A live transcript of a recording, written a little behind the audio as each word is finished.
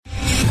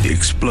The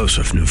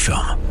explosive new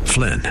film,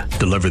 Flynn,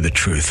 deliver the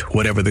truth,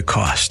 whatever the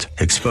cost,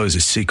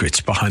 exposes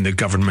secrets behind the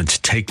government's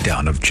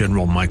takedown of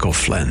General Michael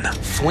Flynn.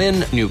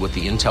 Flynn knew what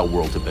the intel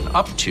world had been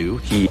up to.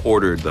 He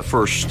ordered the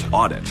first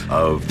audit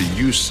of the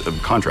use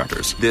of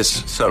contractors.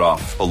 This set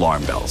off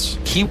alarm bells.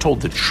 He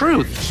told the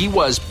truth. He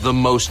was the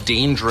most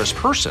dangerous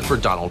person for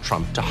Donald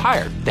Trump to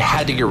hire. They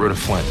had to get rid of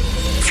Flynn.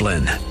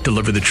 Flynn,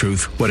 deliver the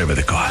truth, whatever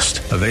the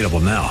cost. Available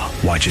now.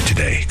 Watch it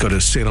today. Go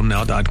to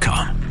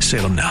salemnow.com.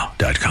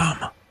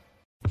 salemnow.com.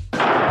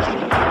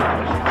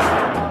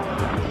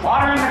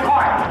 Order in the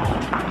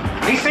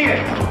court. Be seated.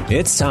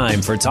 It's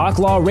time for Talk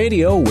Law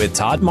Radio with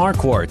Todd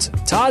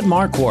Marquardt. Todd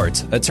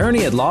Marquardt,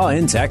 attorney at law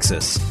in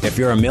Texas. If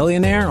you're a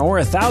millionaire or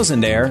a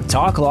thousandaire,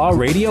 Talk Law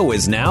Radio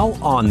is now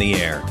on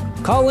the air.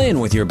 Call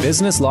in with your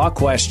business law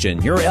question,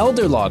 your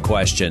elder law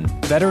question,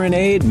 veteran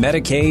aid,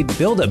 Medicaid,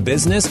 build a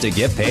business to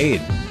get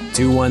paid.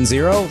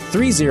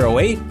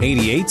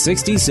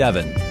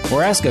 210-308-8867.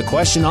 Or ask a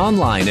question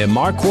online at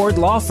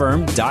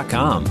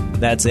marquardtlawfirm.com.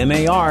 That's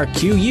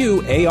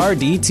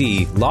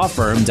MARQUARDT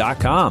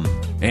lawfirm.com.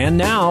 And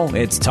now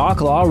it's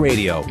Talk Law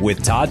Radio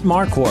with Todd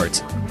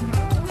Marquardt.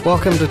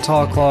 Welcome to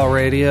Talk Law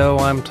Radio.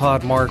 I'm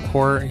Todd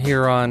Marquardt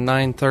here on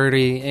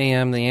 930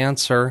 AM The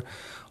Answer.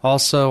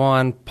 Also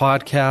on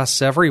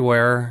podcasts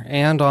everywhere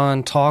and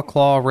on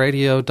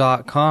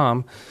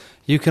talklawradio.com.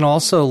 You can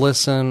also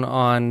listen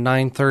on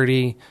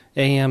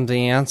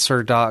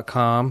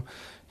 930amtheanswer.com.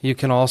 You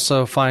can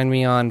also find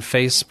me on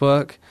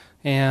Facebook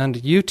and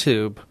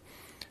YouTube.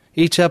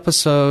 Each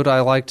episode, I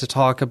like to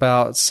talk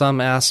about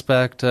some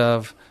aspect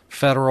of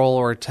federal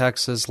or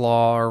Texas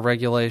law or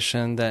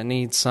regulation that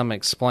needs some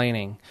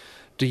explaining.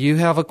 Do you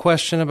have a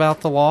question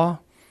about the law?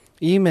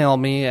 Email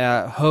me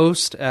at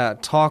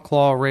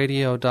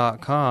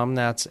host@talklawradio.com.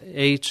 That's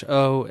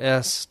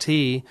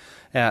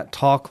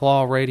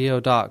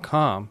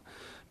HOST@talklawradio.com.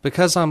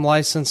 Because I'm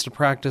licensed to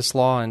practice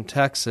law in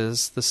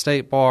Texas, the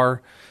State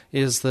Bar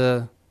is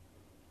the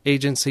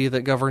agency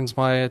that governs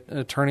my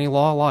attorney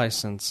law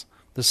license.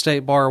 The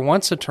State Bar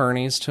wants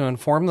attorneys to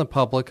inform the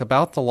public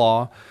about the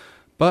law,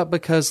 but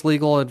because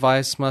legal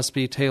advice must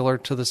be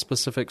tailored to the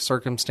specific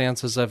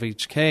circumstances of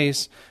each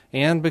case,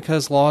 and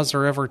because laws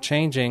are ever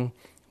changing,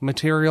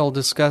 material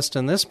discussed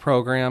in this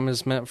program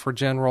is meant for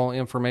general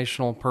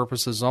informational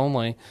purposes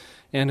only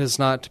and is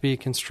not to be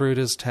construed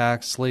as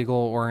tax, legal,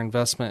 or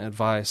investment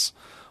advice.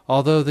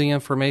 Although the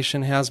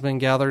information has been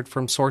gathered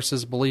from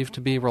sources believed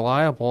to be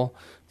reliable,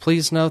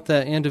 please note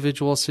that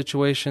individual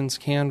situations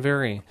can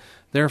vary.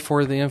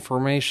 Therefore, the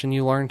information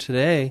you learn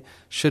today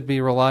should be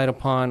relied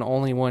upon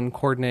only when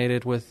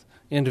coordinated with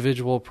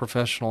individual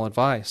professional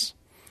advice.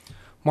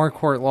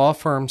 Marquardt Law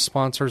Firm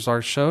sponsors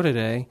our show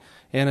today,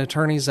 and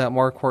attorneys at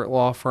Marquardt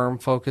Law Firm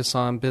focus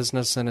on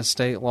business and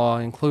estate law,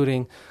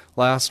 including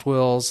last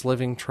wills,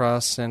 living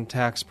trusts, and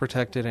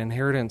tax-protected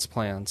inheritance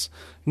plans.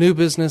 New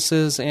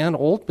businesses and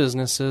old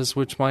businesses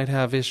which might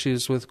have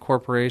issues with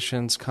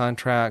corporations,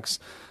 contracts,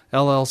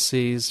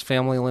 LLCs,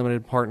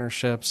 family-limited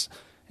partnerships,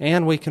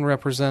 and we can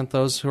represent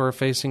those who are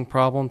facing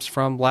problems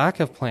from lack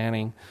of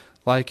planning,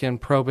 like in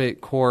probate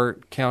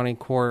court, county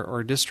court,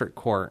 or district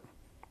court.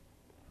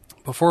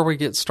 Before we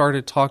get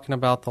started talking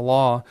about the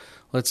law,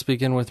 let's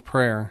begin with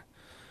prayer.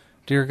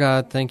 Dear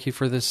God, thank you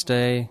for this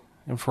day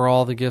and for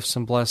all the gifts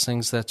and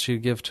blessings that you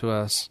give to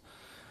us.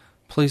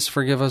 Please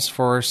forgive us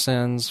for our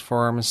sins,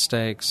 for our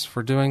mistakes,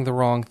 for doing the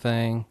wrong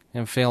thing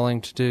and failing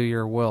to do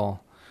your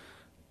will.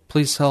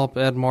 Please help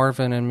Ed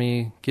Marvin and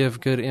me give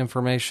good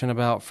information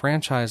about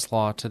franchise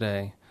law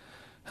today.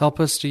 Help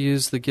us to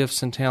use the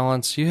gifts and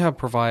talents you have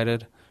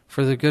provided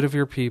for the good of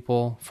your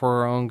people, for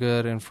our own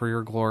good, and for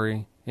your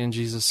glory. In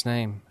Jesus'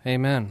 name,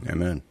 amen.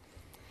 Amen.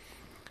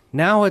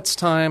 Now it's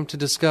time to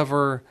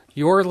discover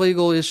your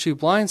legal issue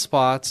blind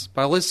spots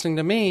by listening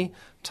to me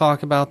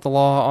talk about the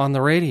law on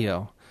the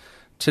radio.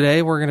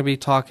 Today we're going to be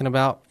talking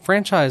about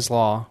franchise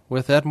law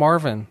with Ed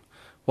Marvin.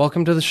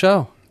 Welcome to the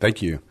show.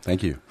 Thank you.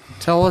 Thank you.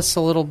 Tell us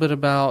a little bit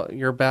about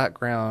your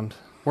background.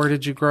 Where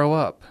did you grow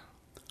up?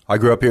 I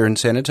grew up here in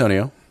San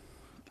Antonio.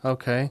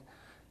 Okay.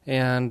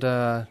 And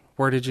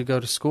where did you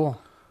go to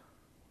school?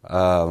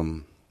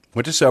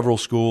 Went to several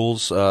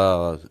schools.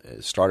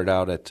 Started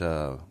out at,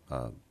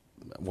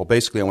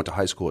 basically I went to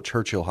high school at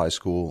Churchill High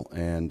School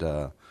and,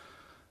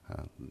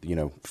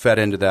 fed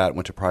into that,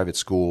 went to private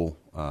school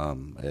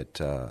at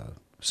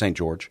St.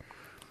 George.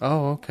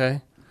 Oh,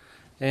 okay.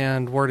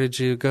 And where did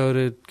you go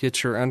to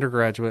get your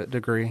undergraduate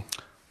degree?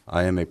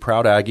 I am a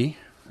proud Aggie,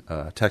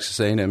 Texas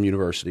A&M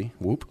University.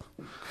 Whoop.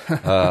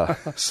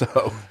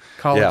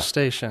 College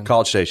Station.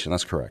 College Station,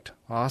 that's correct.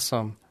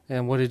 Awesome.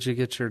 And what did you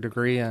get your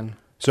degree in?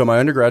 So my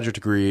undergraduate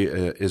degree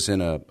is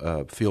in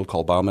a field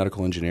called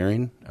biomedical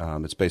engineering.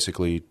 It's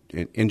basically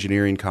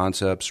engineering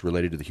concepts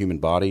related to the human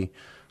body.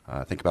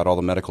 Think about all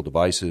the medical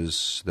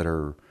devices that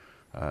are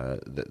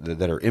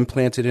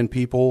implanted in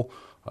people,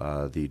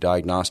 the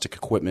diagnostic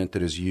equipment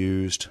that is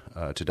used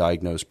to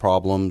diagnose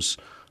problems,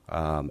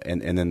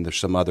 and then there's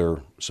some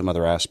other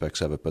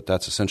aspects of it. But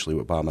that's essentially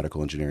what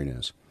biomedical engineering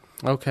is.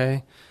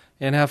 Okay.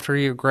 And after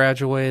you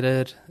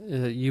graduated,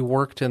 you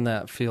worked in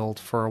that field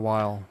for a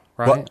while,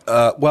 right?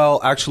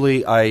 Well,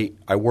 actually, I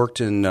worked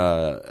in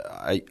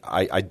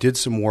I did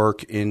some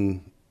work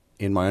in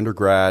my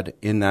undergrad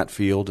in that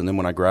field, and then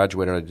when I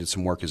graduated, I did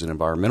some work as an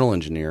environmental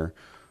engineer.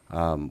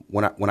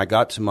 When I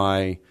got to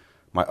my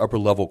upper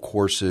level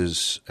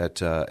courses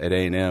at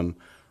A&M,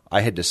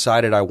 I had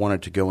decided I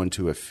wanted to go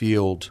into a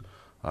field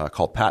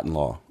called patent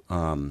law,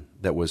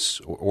 that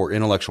was or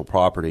intellectual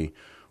property,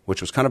 which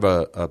was kind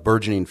of a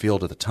burgeoning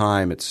field at the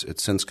time. It's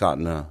since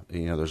gotten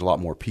there's a lot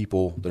more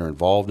people that are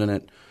involved in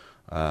it.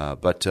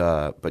 But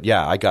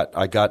yeah, I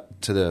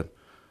got to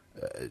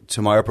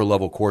my upper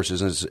level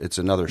courses, and it's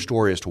another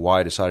story as to why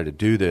I decided to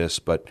do this.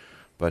 But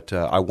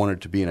I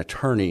wanted to be an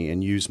attorney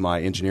and use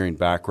my engineering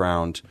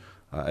background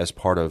as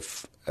part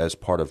of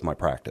my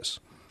practice.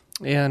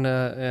 And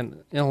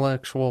an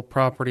intellectual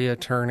property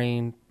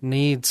attorney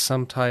needs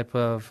some type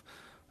of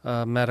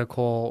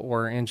medical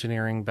or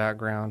engineering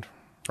background,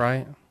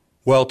 right?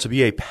 Well, to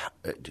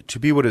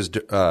be what is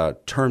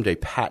termed a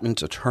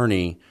patent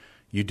attorney,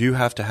 you do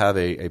have to have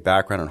a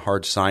background in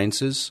hard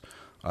sciences.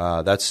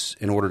 That's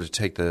in order to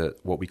take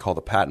what we call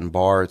the patent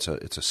bar. It's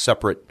a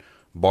separate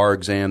bar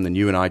exam than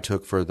you and I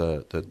took for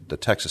the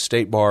Texas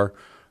State Bar,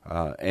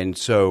 and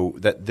so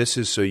this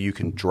is so you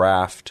can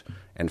draft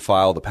and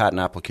file the patent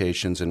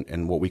applications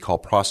and what we call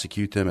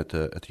prosecute them at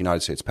the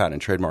United States Patent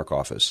and Trademark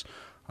Office.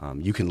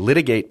 You can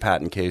litigate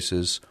patent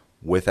cases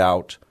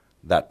without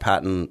that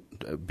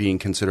patent being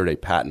considered a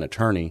patent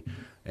attorney,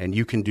 and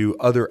you can do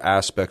other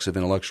aspects of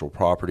intellectual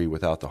property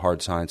without the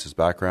hard sciences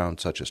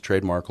background, such as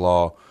trademark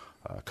law,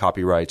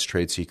 copyrights,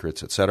 trade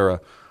secrets, etc.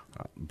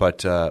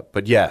 But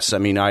yes, I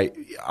mean,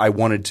 I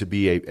wanted to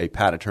be a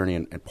patent attorney,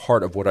 and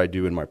part of what I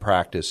do in my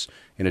practice,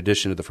 in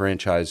addition to the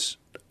franchise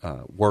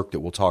work that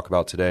we'll talk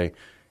about today,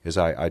 is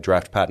I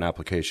draft patent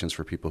applications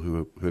for people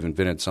who have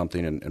invented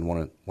something and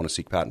want to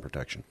seek patent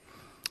protection.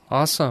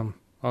 Awesome.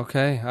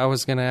 Okay, I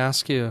was going to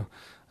ask you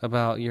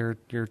about your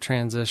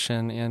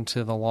transition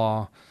into the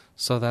law,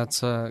 so that's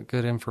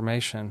good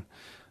information.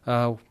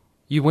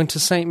 You went to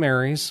St.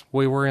 Mary's.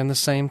 We were in the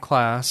same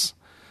class.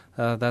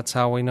 That's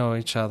how we know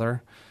each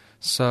other.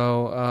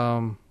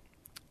 So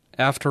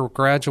after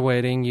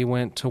graduating, you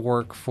went to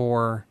work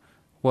for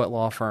what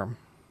law firm?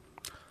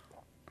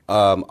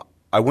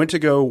 I went to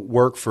go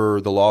work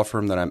for the law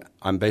firm that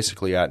I'm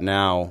basically at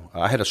now.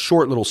 I had a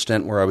short little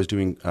stint where I was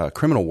doing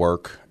criminal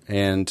work,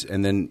 and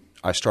then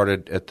I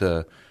started at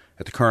the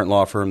current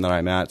law firm that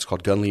I'm at. It's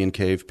called Gunley and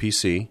Cave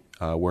PC.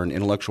 We're an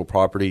intellectual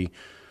property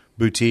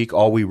boutique.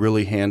 All we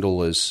really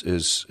handle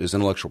is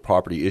intellectual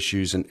property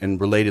issues and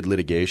related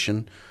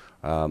litigation,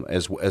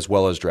 as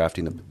well as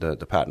drafting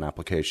the patent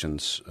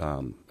applications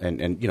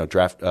and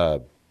draft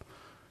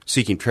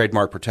seeking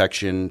trademark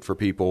protection for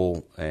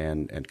people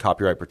and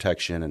copyright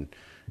protection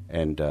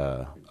and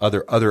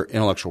other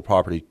intellectual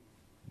property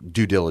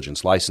due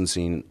diligence,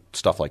 licensing,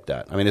 stuff like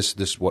that. I mean, this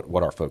is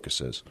what our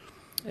focus is.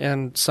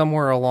 And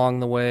somewhere along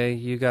the way,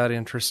 you got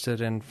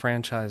interested in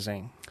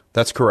franchising.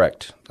 That's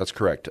correct.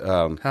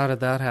 How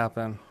did that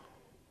happen?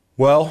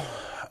 Well,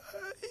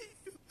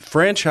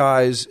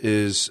 franchise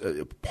is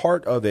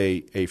part of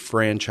a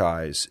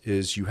franchise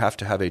is you have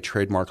to have a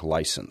trademark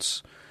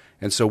license.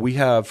 And so we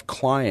have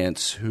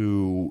clients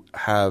who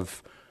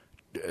have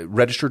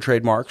registered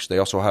trademarks. They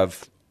also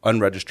have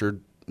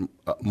unregistered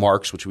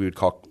marks, which we would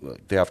call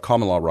they have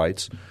common law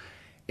rights.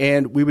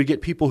 And we would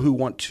get people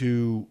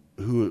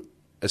who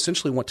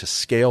essentially want to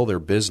scale their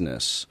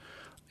business,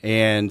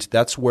 and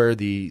that's where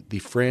the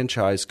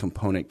franchise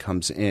component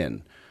comes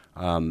in.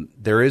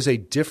 There is a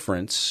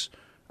difference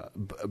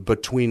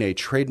between a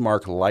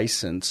trademark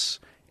license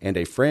and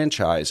a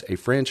franchise. A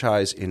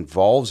franchise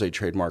involves a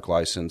trademark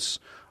license,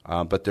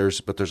 but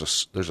there's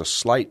a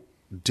slight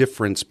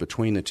difference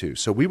between the two.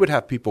 So we would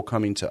have people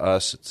coming to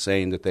us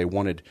saying that they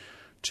wanted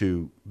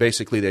to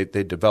basically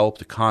they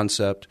developed a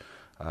concept.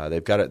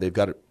 They've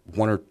got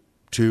one or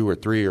two or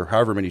three or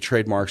however many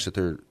trademarks that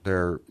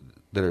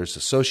that are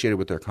associated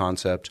with their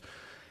concept,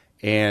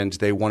 and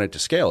they wanted to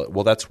scale it.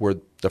 Well, that's where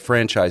the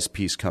franchise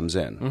piece comes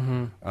in.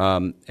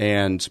 Mm-hmm.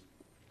 And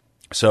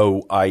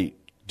so I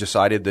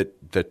decided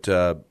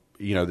that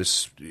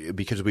this,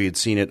 because we had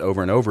seen it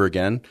over and over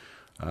again,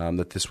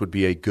 that this would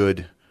be a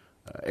good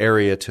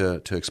area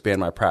to expand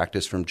my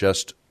practice from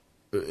just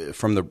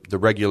from the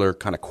regular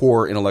kind of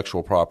core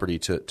intellectual property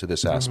to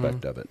this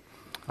aspect of it.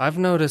 I've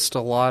noticed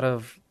a lot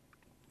of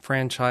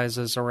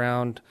franchises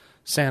around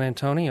San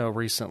Antonio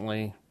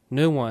recently,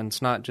 new ones,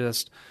 not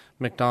just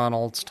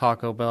McDonald's,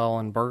 Taco Bell,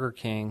 and Burger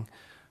King,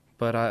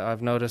 but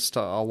I've noticed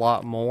a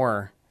lot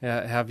more.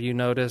 Have you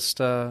noticed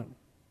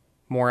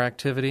more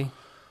activity?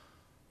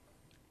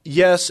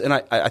 Yes, and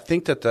I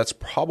think that's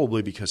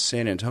probably because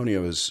San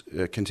Antonio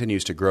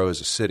continues to grow as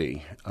a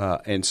city,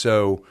 and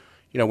so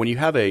when you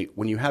have a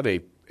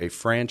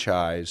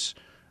franchise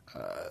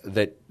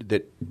that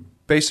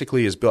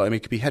basically is built. I mean,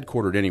 it could be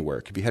headquartered anywhere.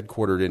 It could be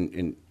headquartered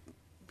in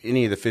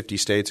any of the 50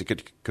 states.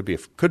 It could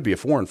be a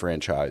foreign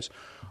franchise,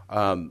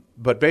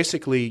 but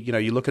basically,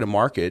 you look at a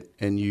market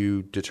and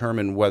you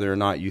determine whether or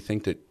not you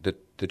think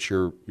that that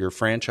your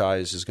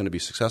franchise is going to be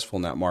successful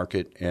in that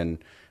market,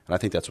 and I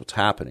think that's what's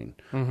happening.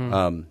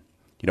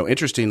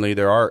 Interestingly,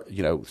 there are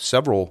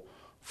several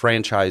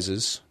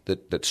franchises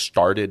that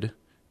started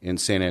in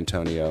San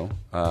Antonio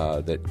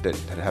that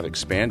have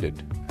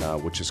expanded,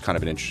 which is kind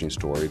of an interesting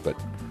story. But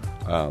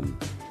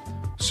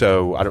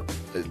so I don't.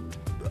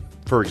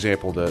 For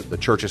example, the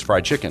Church's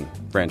Fried Chicken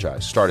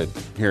franchise started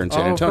here in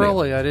San Antonio. Oh,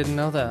 really? I didn't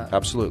know that.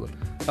 Absolutely.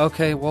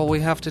 Okay, well, we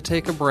have to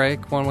take a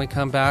break. When we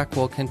come back,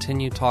 we'll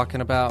continue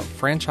talking about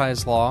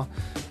franchise law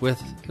with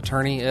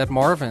attorney Ed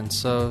Marvin.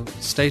 So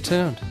stay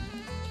tuned.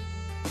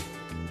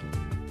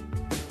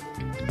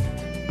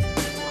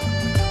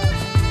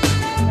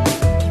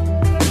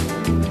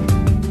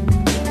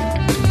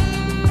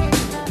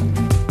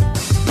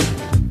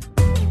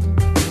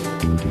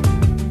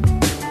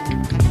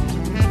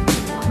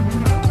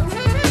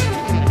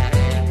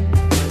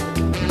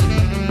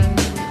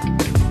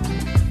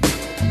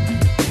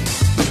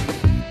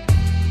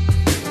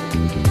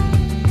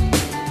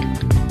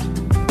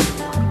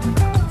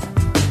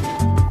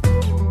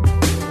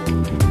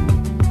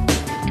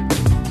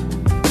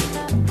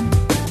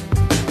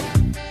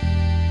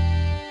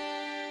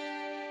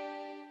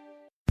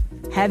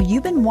 Have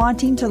you been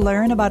wanting to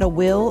learn about a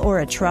will or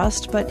a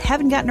trust but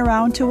haven't gotten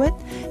around to it?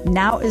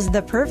 Now is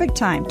the perfect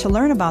time to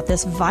learn about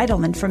this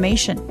vital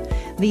information.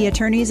 The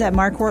attorneys at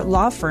Marquardt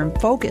Law Firm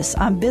focus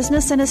on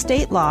business and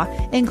estate law,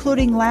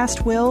 including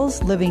last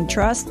wills, living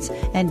trusts,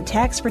 and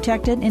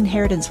tax-protected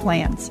inheritance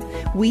plans.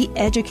 We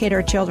educate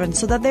our children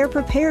so that they're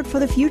prepared for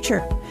the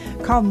future.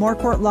 Call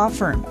Marquardt Law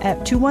Firm at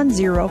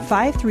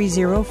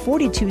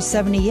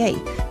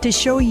 210-530-4278 to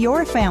show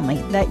your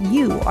family that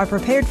you are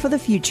prepared for the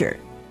future.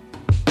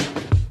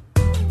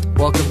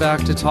 Welcome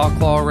back to Talk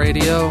Law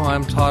Radio.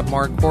 I'm Todd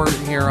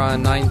Marquardt here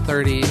on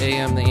 930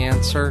 AM The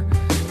Answer,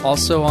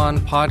 also on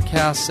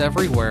podcasts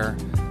everywhere.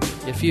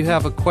 If you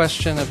have a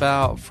question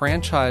about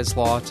franchise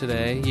law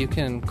today, you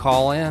can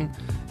call in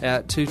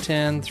at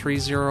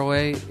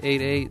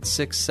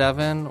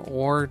 210-308-8867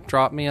 or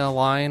drop me a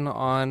line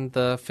on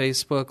the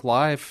Facebook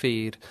Live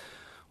feed.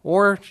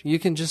 Or you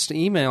can just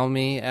email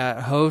me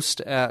at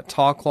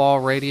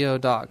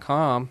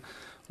host@talklawradio.com,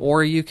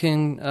 or you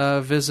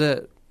can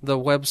visit the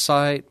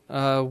website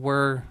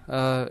where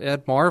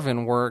Ed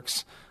Marvin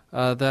works.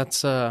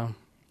 That's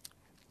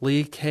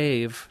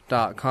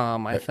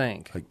leecave.com, I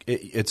think.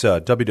 It's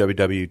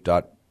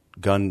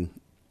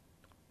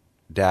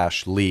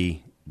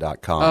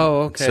www.gun-lee.com.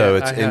 Oh, okay. So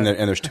it's and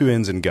there's two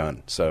N's in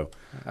gun. So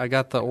I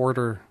got the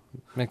order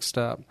mixed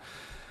up.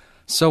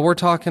 So we're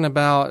talking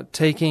about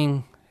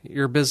taking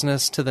your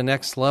business to the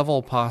next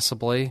level,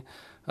 possibly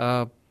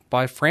by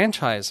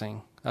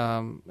franchising.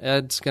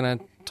 Ed's going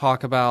to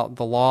talk about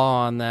the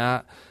law on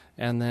that,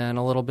 and then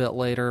a little bit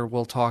later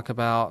we'll talk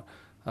about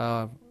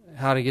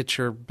how to get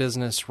your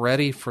business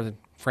ready for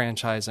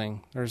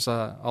franchising. There's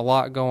a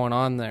lot going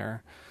on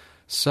there.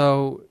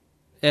 So,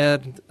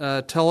 Ed,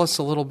 tell us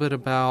a little bit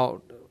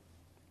about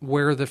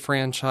where the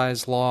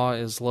franchise law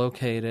is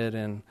located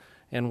and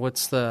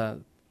what's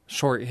the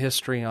short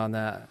history on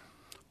that.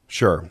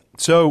 Sure.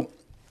 So,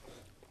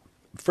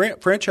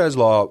 franchise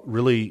law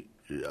really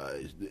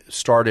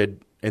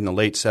started in the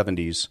late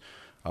 70s.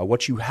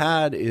 What you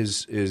had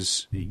is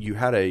you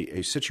had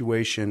a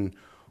situation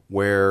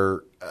where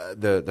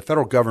the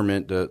federal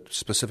government,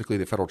 specifically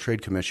the Federal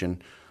Trade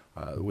Commission,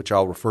 which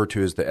I'll refer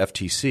to as the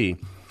FTC,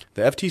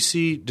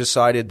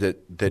 decided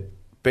that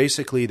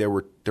basically there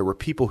were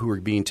people who were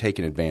being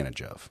taken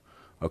advantage of.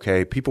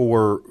 Okay, people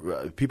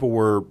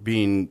were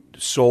being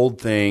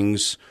sold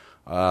things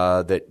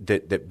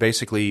that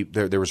basically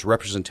there was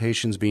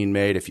representations being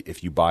made.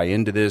 If you buy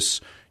into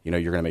this,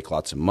 you're going to make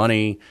lots of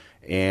money.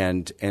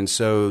 And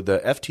so the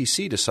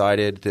FTC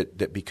decided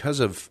that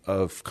because of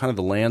kind of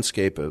the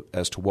landscape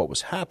as to what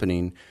was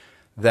happening,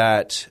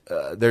 that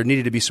there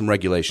needed to be some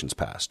regulations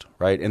passed,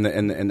 right? And the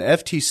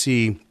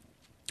FTC,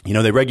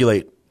 they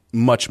regulate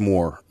much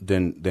more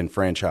than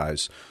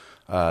franchise.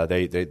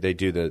 They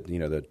do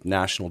the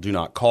national do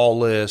not call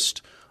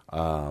list,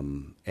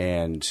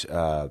 and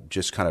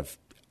just kind of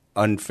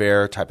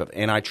unfair type of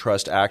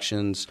antitrust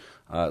actions,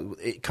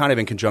 kind of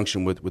in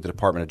conjunction with the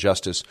Department of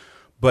Justice,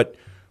 but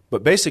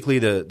basically,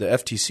 the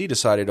FTC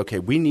decided, okay,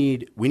 we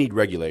need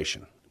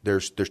regulation.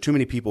 There's too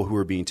many people who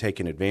are being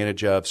taken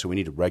advantage of, so we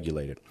need to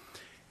regulate it.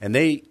 And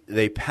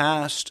they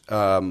passed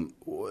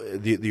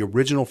the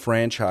original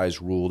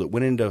franchise rule that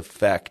went into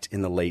effect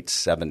in the late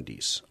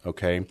 70s.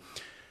 Okay,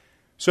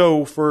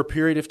 so for a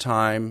period of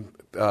time,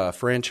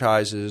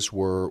 franchises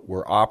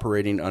were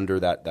operating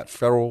under that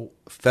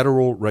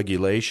federal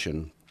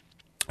regulation,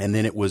 and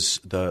then it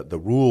was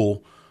the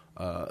rule,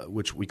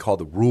 which we call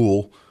the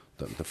rule.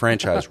 The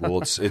franchise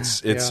rule. It's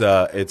 16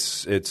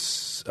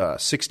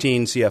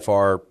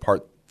 CFR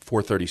Part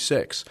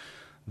 436.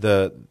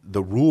 The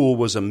rule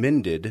was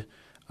amended,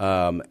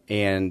 and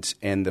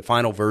the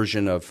final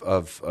version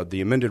of the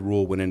amended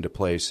rule went into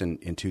place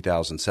in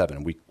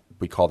 2007. We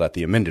call that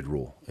the amended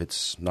rule.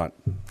 It's not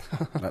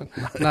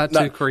Not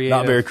too creative.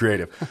 Not very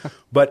creative.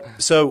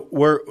 But so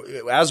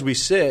as we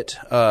sit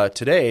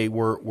today,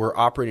 we're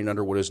operating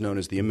under what is known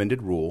as the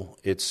amended rule.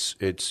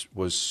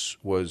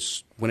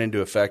 Went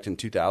into effect in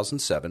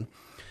 2007,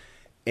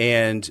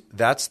 and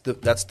that's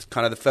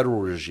kind of the federal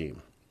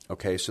regime.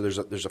 Okay, so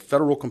there's a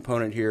federal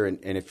component here,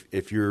 and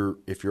if you're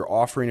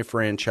offering a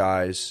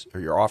franchise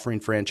or you're offering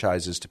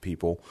franchises to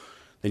people,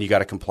 then you got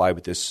to comply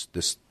with this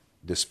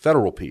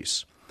federal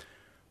piece.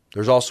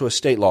 There's also a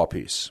state law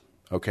piece,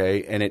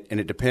 okay, and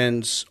it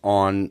depends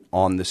on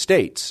the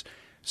states.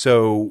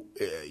 So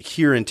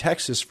here in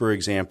Texas, for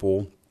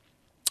example,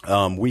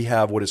 we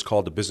have what is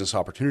called the Business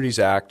Opportunities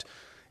Act,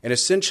 and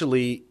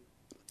essentially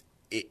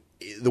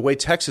the way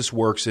Texas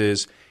works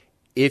is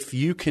if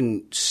you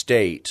can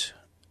state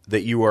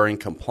that you are in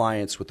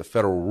compliance with the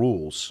federal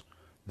rules,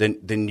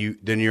 then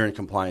you're in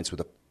compliance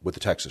with the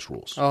Texas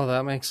rules. Oh,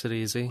 that makes it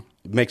easy.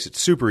 It makes it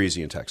super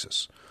easy in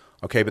Texas.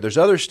 Okay, but there's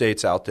other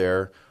states out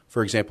there,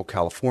 for example,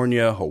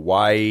 California,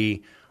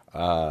 Hawaii,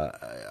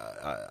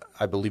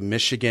 I believe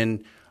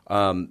Michigan,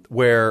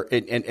 where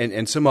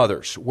and some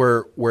others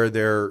where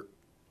their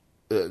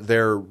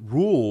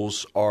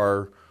rules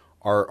are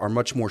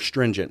much more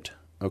stringent.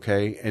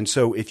 Okay, and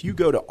so if you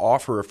go to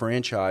offer a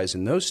franchise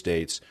in those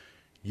states,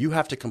 you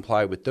have to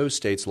comply with those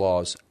states'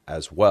 laws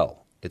as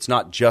well. It's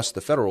not just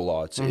the federal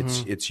law.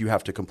 It's you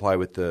have to comply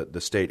with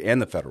the state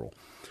and the federal.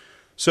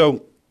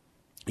 So,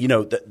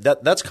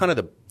 that's kind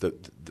of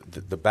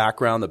the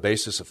background, the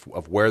basis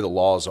of where the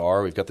laws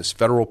are. We've got this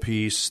federal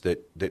piece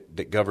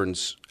that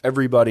governs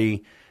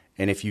everybody,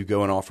 and if you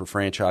go and offer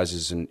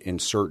franchises in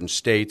certain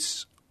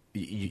states,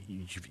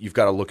 you've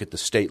got to look at the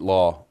state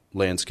law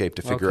landscape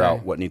to figure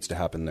out what needs to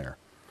happen there.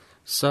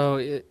 So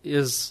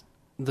is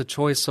the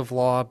choice of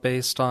law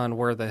based on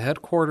where the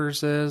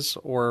headquarters is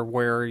or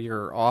where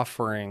you're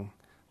offering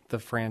the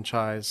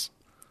franchise?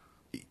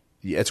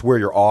 It's where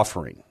you're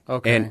offering.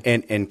 Okay.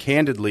 And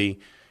candidly,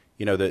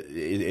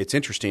 it's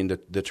interesting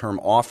that the term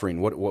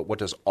offering. What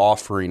does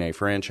offering a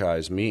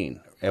franchise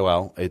mean?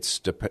 Well, it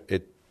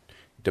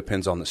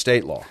depends on the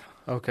state law.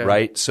 Okay.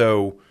 Right.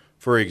 So,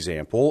 for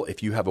example,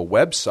 if you have a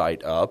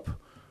website up,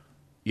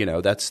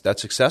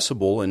 that's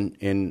accessible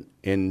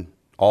in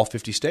all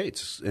 50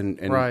 states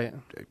and right.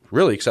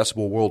 Really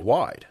accessible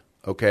worldwide.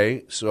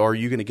 Okay. So, are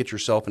you going to get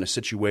yourself in a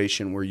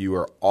situation where you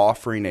are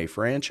offering a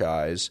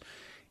franchise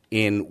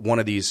in one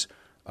of these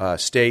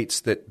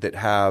states that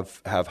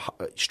have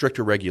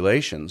stricter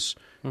regulations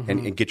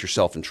and get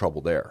yourself in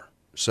trouble there?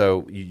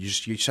 So you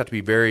just have to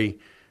be very,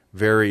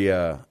 very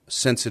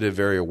sensitive,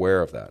 very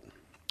aware of that.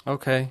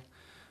 Okay.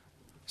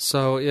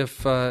 So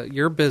if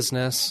your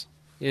business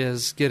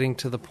is getting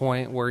to the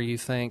point where you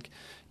think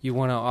you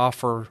want to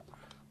offer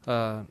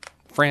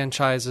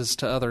franchises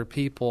to other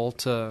people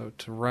to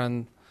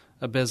run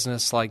a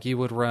business like you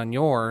would run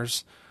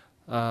yours,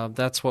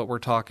 that's what we're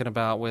talking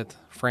about with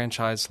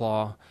franchise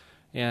law.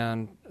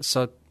 And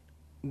so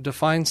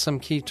define some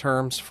key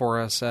terms for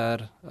us,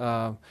 Ed.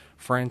 Franchisor,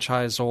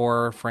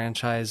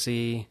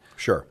 franchisee.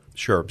 Sure.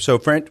 So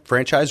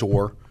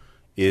franchisor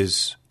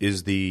is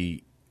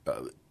the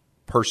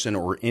person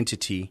or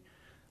entity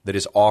that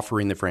is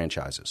offering the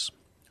franchises.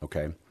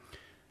 Okay.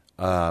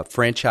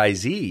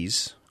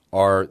 Franchisees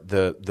are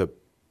the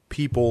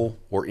people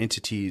or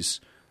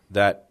entities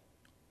that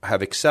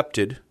have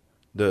accepted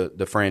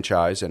the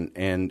franchise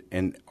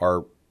and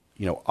are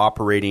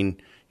operating.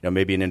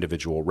 Maybe an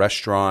individual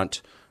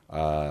restaurant,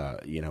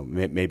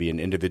 maybe an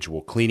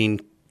individual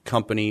cleaning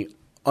company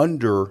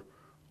under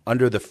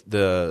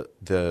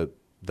the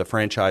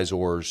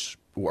franchisor's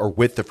or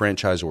with the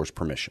franchisor's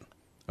permission.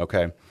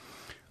 Okay,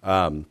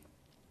 and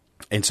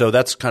so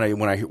that's kind of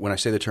when I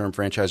say the term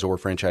franchisor or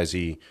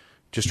franchisee,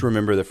 just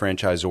remember the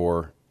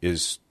franchisor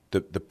is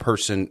the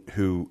person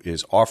who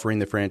is offering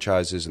the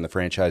franchises, and the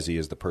franchisee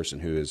is the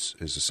person who is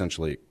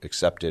essentially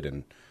accepted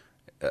and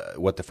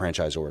what the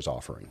franchisor is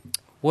offering.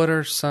 What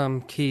are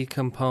some key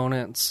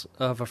components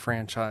of a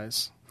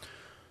franchise?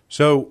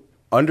 So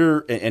I'm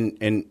going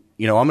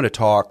to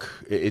talk.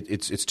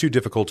 It's too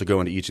difficult to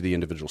go into each of the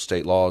individual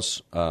state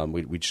laws.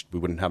 We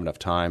wouldn't have enough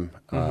time,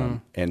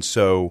 and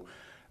so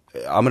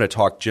I'm going to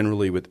talk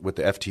generally with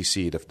the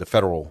FTC, the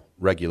federal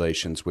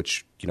regulations,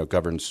 which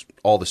governs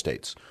all the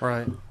states.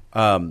 Right.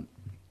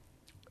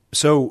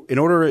 So in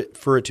order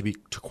for it to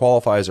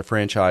qualify as a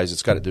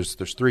franchise,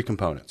 there's three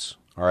components.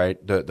 All right.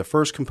 The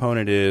first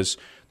component is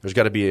there's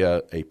got to be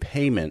a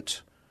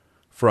payment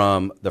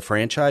from the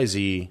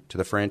franchisee to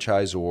the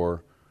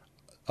franchisor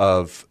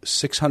of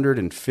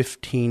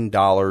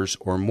 $615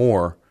 or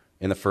more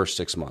in the first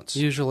 6 months.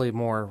 Usually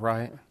more,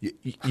 right?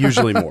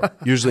 Usually more.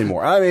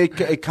 I mean,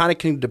 it kind of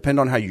can depend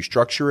on how you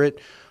structure it,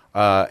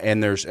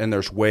 and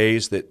there's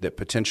ways that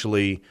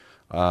potentially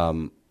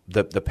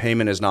the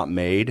payment is not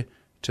made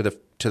to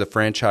the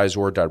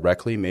franchisor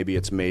directly. Maybe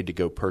it's made to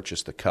go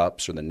purchase the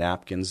cups or the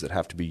napkins that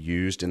have to be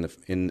used in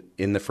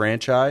the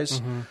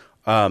franchise.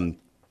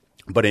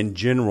 But in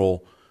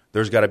general,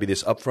 there's got to be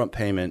this upfront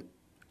payment,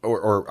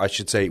 or I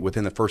should say,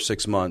 within the first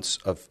 6 months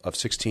of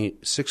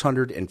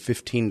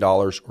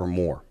 $615 or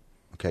more.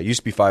 Okay, it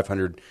used to be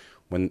 $500.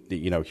 When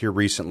here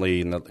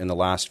recently in the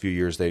last few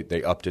years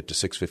they upped it to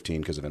 $6.15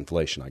 because of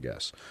inflation, I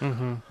guess.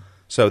 Mm-hmm.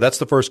 So that's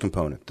the first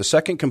component. The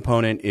second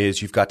component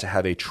is you've got to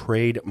have a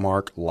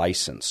trademark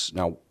license.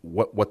 Now,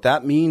 what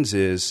that means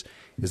is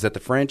that the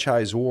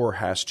franchisor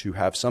has to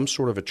have some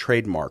sort of a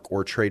trademark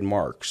or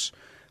trademarks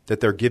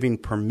that they're giving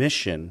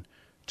permission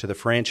to the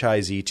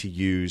franchisee to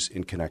use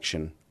in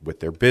connection with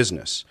their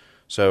business.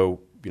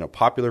 So,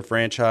 popular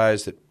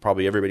franchise that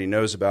probably everybody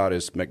knows about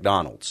is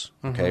McDonald's.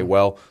 Okay, mm-hmm.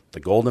 Well, the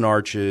Golden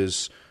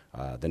Arches,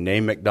 the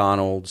name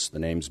McDonald's, the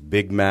name's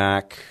Big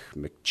Mac,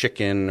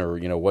 McChicken,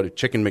 or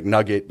Chicken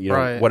McNugget,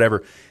 right.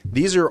 Whatever.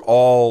 These are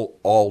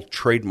all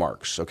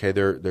trademarks. Okay,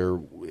 they're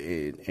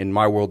in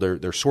my world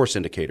they're source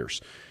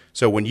indicators.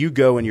 So when you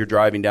go and you're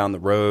driving down the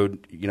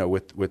road,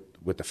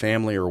 with the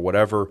family or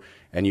whatever,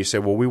 and you say,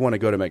 well, we want to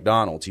go to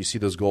McDonald's. You see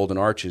those Golden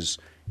Arches.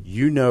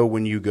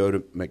 When you go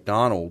to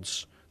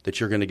McDonald's that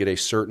you're going to get a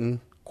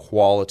certain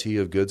quality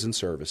of goods and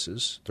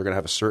services. They're going to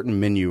have a certain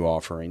menu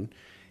offering.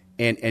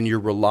 And you're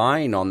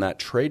relying on that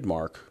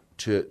trademark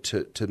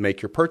to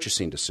make your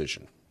purchasing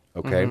decision.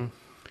 Okay, mm-hmm.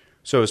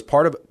 So as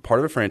part of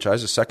a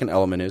franchise, the second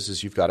element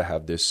is you've got to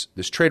have this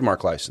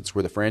trademark license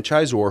where the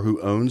franchisor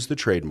who owns the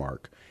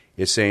trademark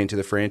is saying to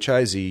the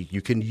franchisee,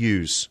 you can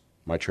use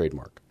my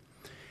trademark.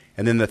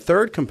 And then the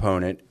third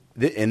component,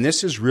 and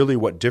this is really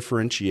what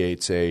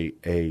differentiates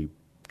a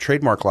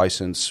trademark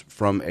license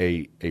from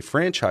a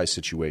franchise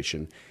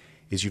situation,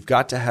 is you've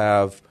got to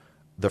have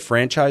the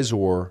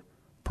franchisor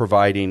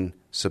providing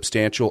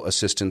substantial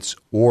assistance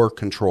or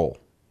control.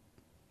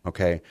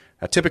 Okay?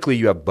 Now, typically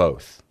you have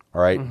both,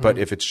 all right? Mm-hmm. But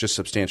if it's just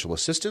substantial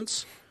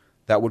assistance,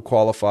 that would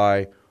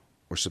qualify,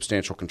 or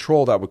substantial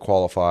control, that would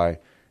qualify.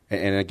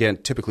 And again,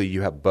 typically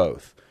you have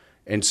both.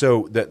 And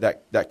so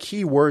that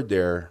key word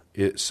there,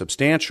 is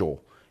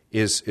substantial,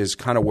 is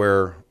kind of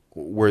where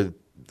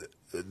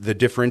the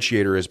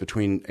differentiator is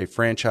between a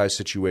franchise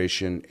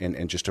situation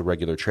and just a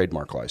regular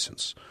trademark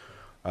license.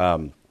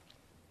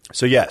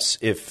 So yes,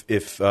 if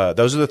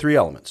those are the three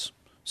elements: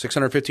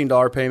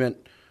 $615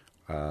 payment,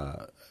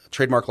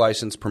 trademark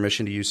license,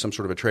 permission to use some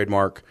sort of a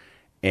trademark,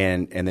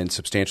 and then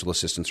substantial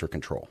assistance or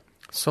control.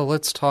 So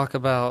let's talk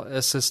about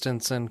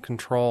assistance and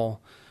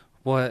control.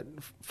 What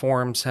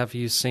forms have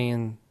you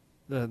seen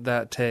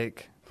that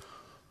take?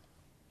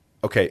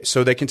 Okay,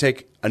 so they can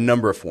take a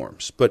number of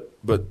forms, but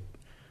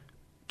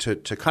to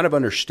kind of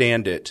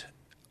understand it,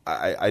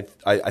 I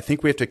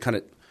think we have to kind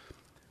of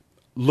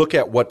look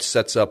at what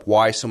sets up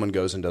why someone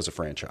goes and does a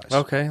franchise.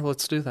 Okay,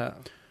 let's do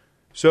that.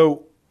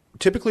 So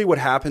typically what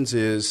happens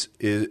is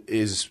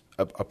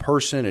a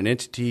person, an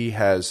entity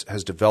has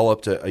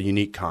developed a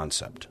unique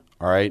concept,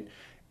 all right?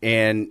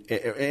 And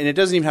it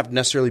doesn't even have to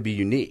necessarily be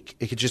unique.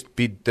 It could just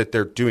be that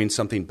they're doing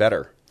something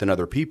better than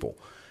other people.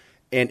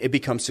 And it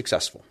becomes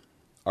successful,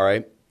 all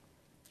right?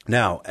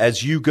 Now,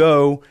 as you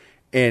go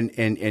and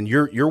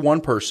you're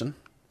one person,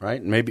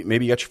 right? Maybe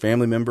you got your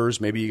family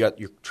members, maybe you got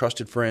your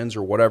trusted friends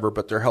or whatever,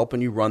 but they're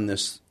helping you run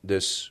this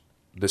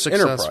successful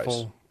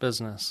enterprise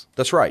business.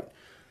 That's right.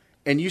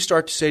 And you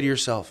start to say to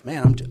yourself,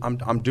 "Man,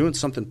 I'm doing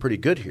something pretty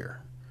good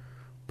here."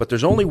 But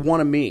there's only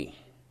one of me,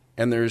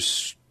 and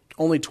there's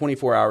only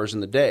 24 hours in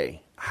the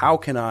day. How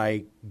can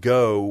I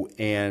go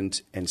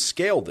and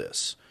scale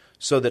this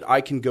so that I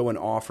can go and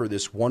offer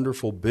this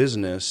wonderful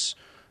business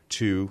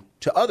to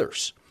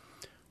others?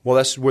 Well,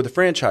 that's where the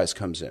franchise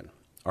comes in,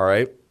 all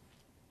right?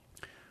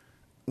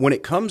 When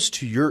it comes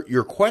to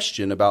your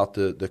question about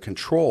the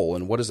control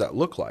and what does that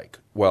look like,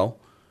 well,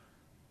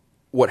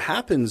 what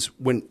happens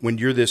when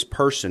you're this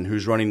person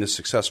who's running this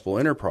successful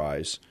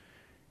enterprise,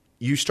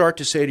 you start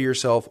to say to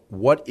yourself,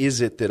 what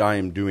is it that I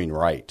am doing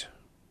right?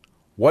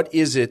 What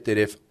is it that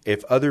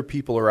if other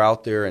people are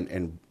out there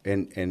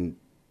and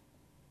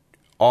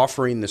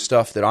offering the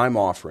stuff that I'm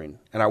offering,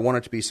 and I want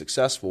it to be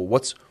successful,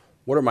 what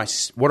are my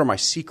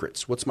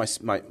secrets? What's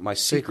my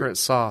secret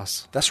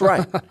sauce? That's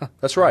right.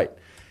 That's right.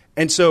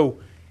 And so,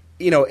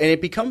 and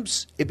it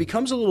becomes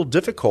a little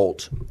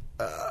difficult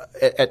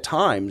at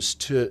times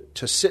to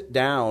sit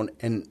down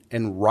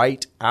and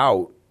write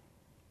out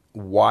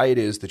why it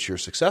is that you're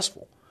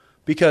successful,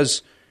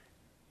 because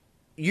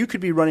you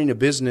could be running a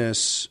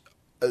business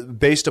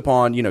based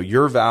upon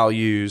your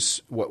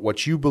values,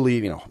 what you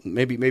believe.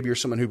 Maybe you're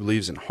someone who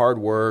believes in hard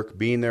work,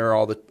 being there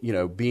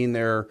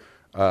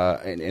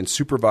and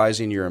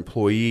supervising your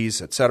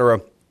employees, et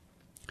cetera.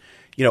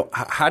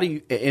 How do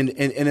you and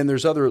then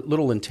there's other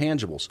little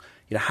intangibles.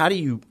 How do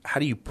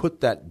you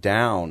put that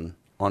down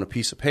on a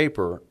piece of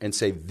paper and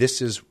say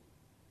this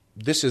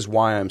is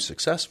why I'm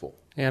successful?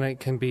 And it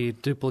can be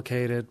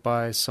duplicated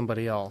by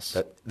somebody else.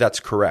 That's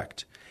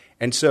correct.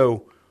 And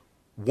so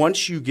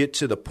once you get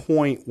to the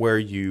point where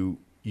you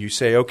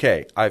say,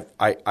 okay,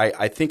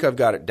 I think I've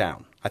got it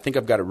down. I think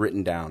I've got it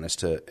written down as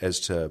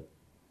to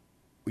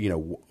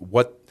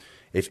what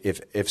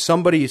if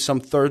some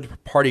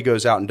third party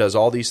goes out and does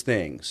all these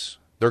things,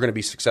 they're going to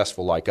be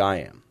successful like I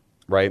am,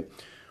 right?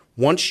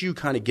 Once you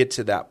kind of get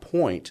to that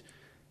point,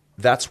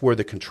 that's where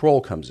the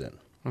control comes in,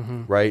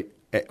 mm-hmm. right?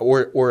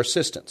 Or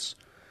assistance,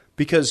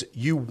 because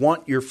you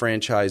want your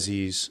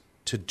franchisees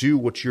to do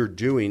what you're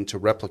doing to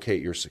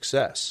replicate your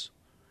success.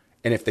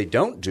 And if they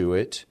don't do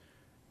it,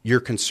 your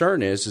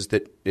concern is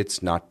that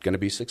it's not going to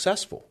be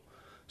successful.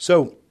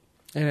 So,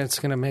 and it's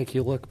going to make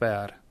you look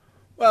bad.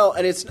 Well,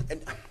 and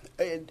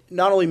it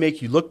not only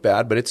make you look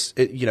bad, but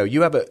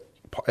you have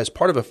as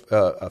part of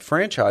a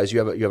franchise, you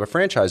have a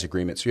franchise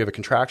agreement. So you have a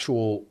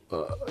contractual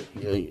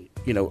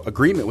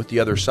agreement with the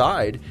other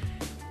side.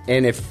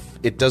 And if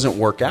it doesn't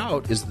work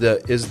out, is the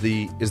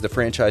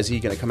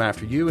franchisee going to come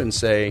after you and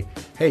say,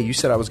 "Hey, you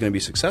said I was going to be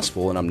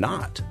successful, and I'm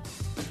not"?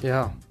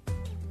 Yeah.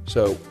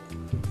 So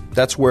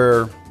that's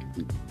where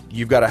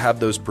you've got to have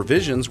those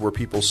provisions where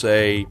people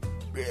say,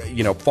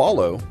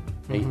 follow,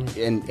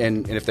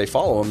 and if they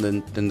follow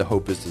them, then the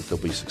hope is that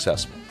they'll be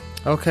successful.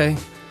 Okay,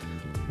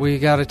 we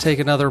got to take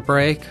another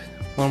break.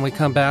 When we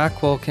come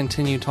back, we'll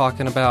continue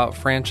talking about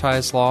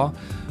franchise law.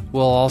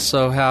 We'll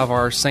also have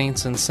our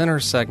Saints and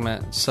Sinners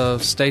segment, so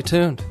stay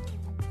tuned.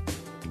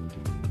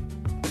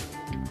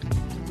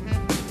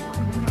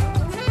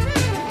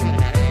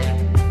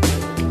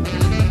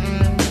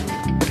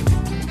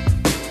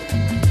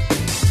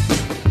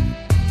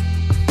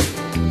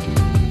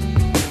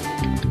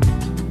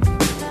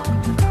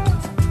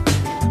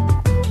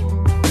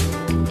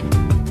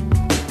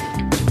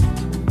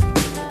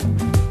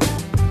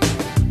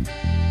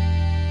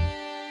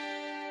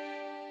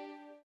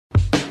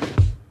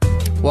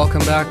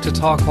 Welcome back to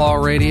Talk Law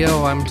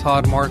Radio. I'm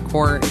Todd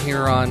Marquardt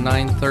here on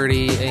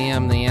 9:30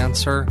 a.m. The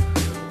Answer.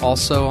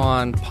 Also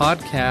on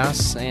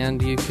podcasts,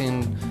 and you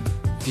can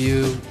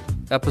view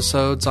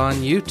episodes on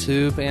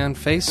YouTube and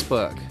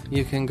Facebook.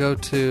 You can go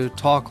to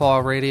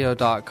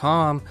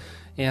talklawradio.com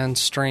and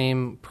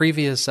stream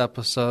previous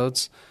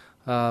episodes.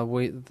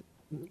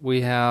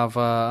 We have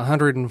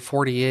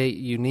 148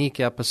 unique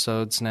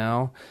episodes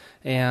now.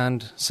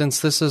 And since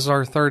this is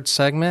our third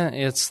segment,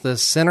 it's the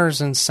Sinners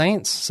and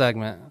Saints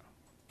segment.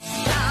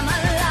 I'm a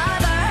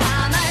lover,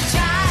 I'm a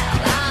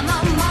child, I'm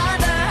a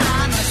mother,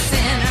 I'm a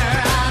sinner,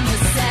 I'm a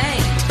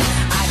saint.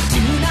 I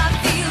do not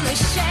feel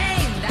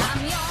ashamed,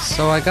 I'm your...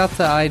 So I got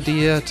the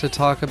idea to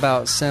talk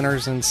about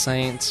sinners and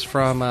saints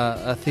from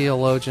a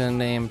theologian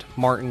named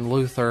Martin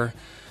Luther,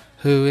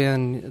 who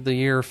in the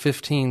year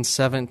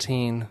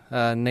 1517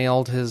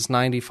 nailed his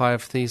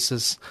 95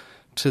 Theses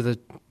to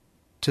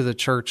the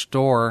church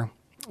door.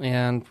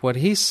 And what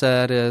he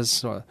said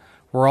is...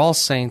 we're all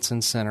saints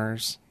and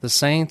sinners. The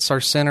saints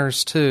are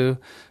sinners too,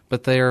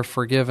 but they are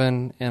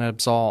forgiven and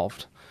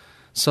absolved.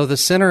 So the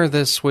sinner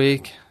this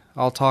week,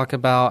 I'll talk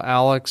about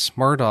Alex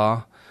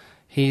Murdaugh.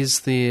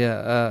 He's the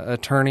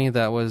attorney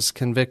that was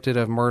convicted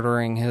of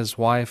murdering his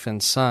wife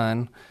and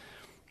son.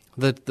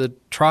 The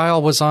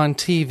trial was on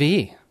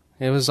TV.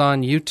 It was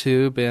on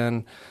YouTube,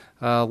 and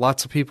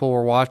lots of people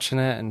were watching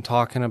it and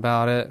talking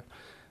about it.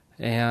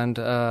 And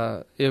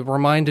it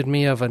reminded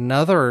me of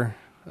another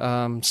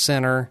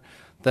sinner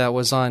that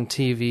was on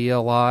TV a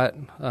lot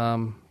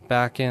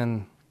back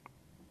in,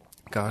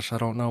 I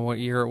don't know what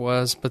year it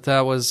was, but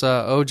that was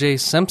O.J.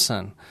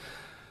 Simpson.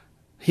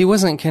 He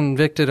wasn't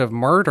convicted of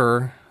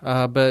murder,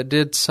 but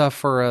did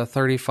suffer a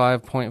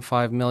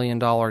 $35.5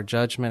 million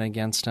judgment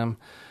against him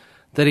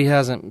that he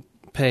hasn't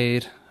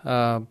paid.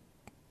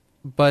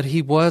 But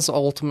he was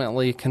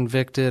ultimately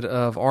convicted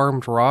of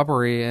armed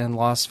robbery in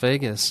Las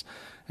Vegas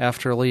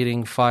after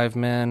leading 5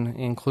 men,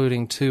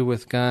 including 2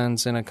 with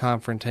guns, in a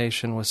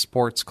confrontation with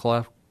sports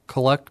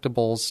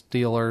collectibles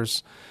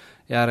dealers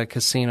at a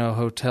casino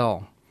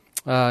hotel.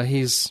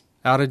 He's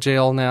out of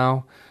jail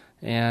now,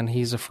 and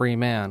he's a free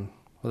man.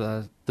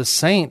 The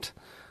saint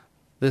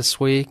this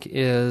week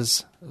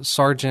is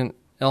Sergeant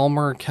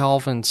Elmer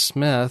Calvin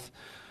Smith,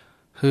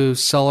 who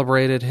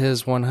celebrated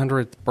his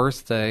 100th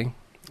birthday.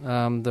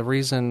 The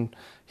reason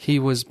he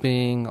was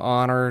being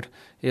honored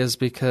is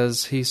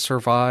because he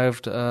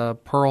survived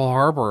Pearl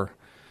Harbor,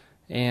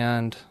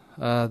 and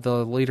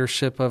the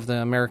leadership of the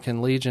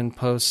American Legion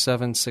Post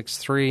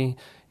 763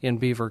 in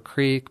Beaver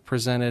Creek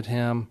presented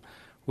him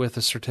with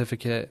a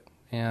certificate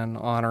and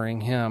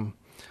honoring him.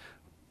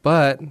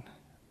 But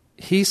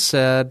he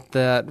said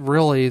that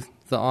really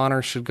the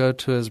honor should go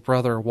to his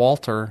brother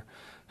Walter,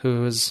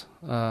 who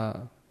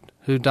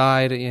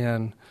died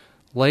in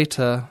Leyte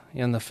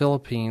in the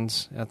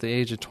Philippines at the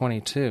age of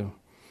 22.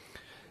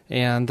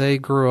 And they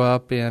grew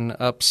up in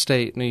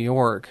upstate New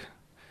York.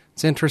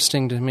 It's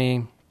interesting to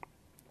me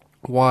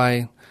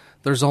why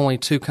there's only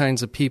 2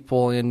 kinds of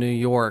people in New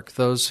York,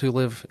 those who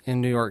live in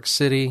New York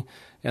City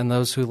and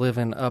those who live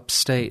in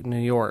upstate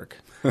New York.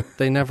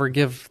 They never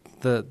give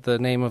the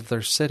name of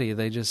their city.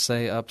 They just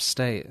say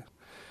upstate.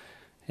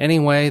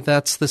 Anyway,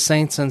 that's the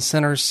Saints and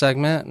Sinners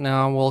segment.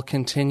 Now we'll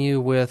continue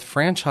with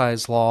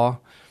franchise law.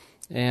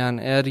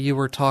 And Ed, you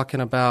were talking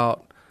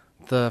about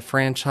the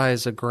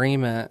franchise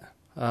agreement.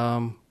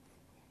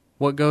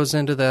 What goes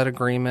into that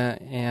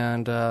agreement,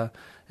 and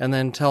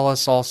then tell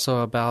us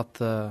also about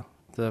the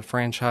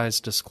franchise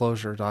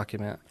disclosure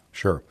document.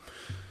 Sure.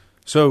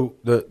 So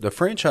the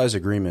franchise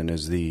agreement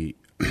is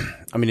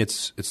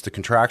it's the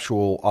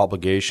contractual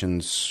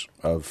obligations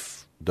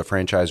of the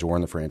franchisor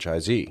and the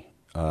franchisee.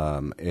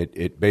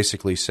 It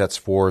basically sets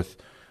forth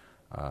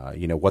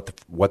what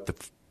the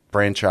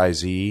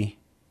franchisee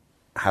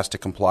has to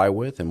comply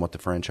with and what the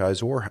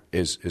franchisor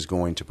is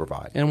going to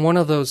provide. And one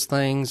of those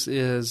things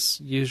is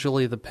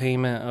usually the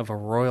payment of a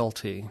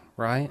royalty,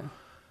 right?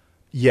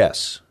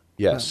 Yes.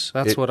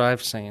 That's what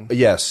I've seen.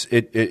 Yes,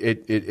 it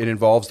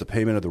involves the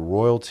payment of the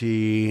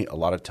royalty. A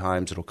lot of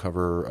times it'll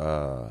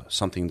cover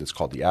something that's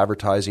called the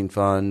advertising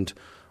fund.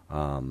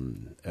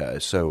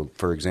 So,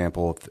 for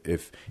example,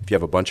 if you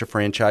have a bunch of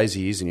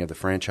franchisees and you have the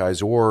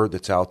franchisor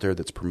that's out there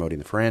that's promoting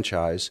the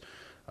franchise,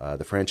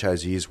 the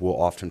franchisees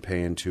will often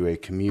pay into a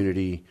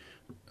community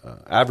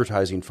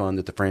advertising fund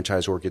that the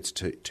franchisor gets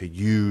to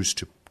use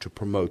to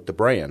promote the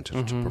brand,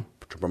 to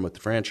promote the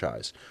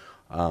franchise.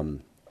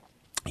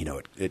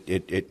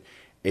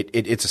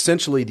 It's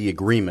essentially the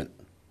agreement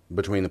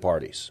between the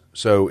parties.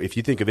 So if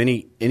you think of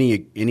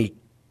any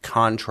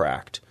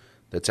contract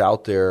that's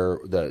out there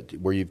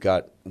where you've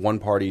got one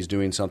party's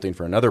doing something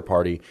for another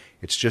party,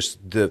 it's just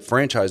the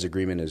franchise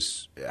agreement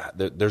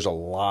there's a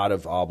lot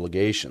of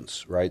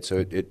obligations, right?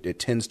 So it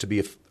tends to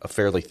be a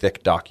fairly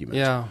thick document.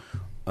 Yeah.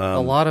 A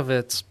lot of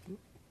it's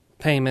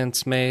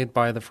payments made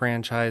by the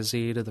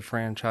franchisee to the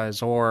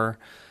franchisor,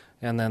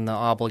 and then the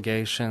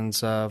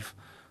obligations of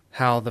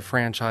how the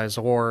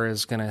franchisor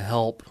is going to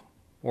help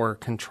or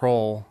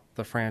control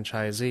the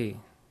franchisee.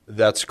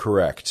 That's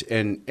correct.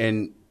 And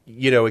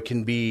it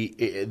can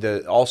be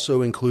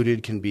also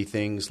included can be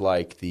things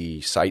like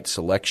the site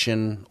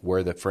selection,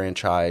 where the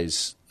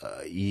franchisee's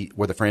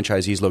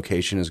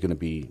location is going to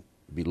be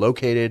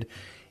located.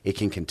 It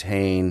can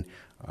contain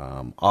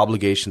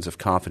obligations of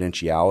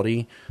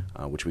confidentiality,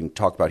 which we can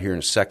talk about here in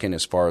a second,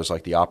 as far as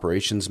like the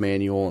operations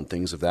manual and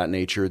things of that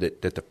nature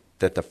that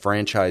the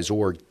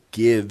franchisor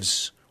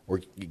gives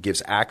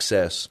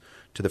access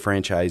to the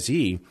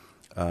franchisee.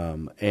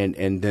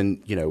 And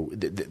then,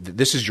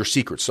 this is your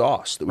secret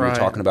sauce that we were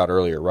talking about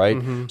earlier, right?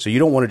 Mm-hmm. So you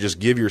don't want to just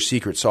give your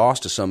secret sauce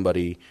to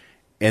somebody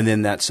and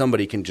then that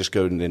somebody can just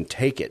go and then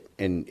take it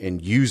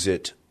and use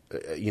it,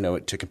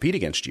 to compete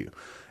against you.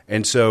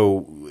 And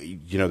so,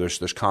 there's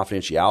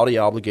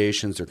confidentiality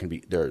obligations.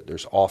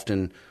 There's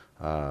often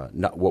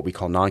what we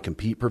call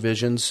non-compete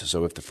provisions.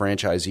 So if the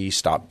franchisee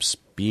stops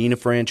being a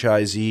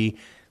franchisee,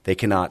 they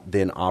cannot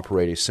then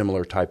operate a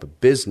similar type of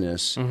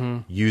business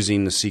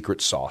using the secret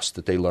sauce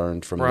that they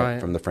learned from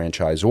the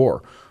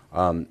franchisor.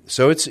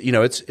 So it's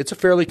a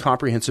fairly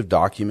comprehensive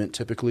document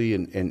typically,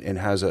 and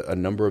has a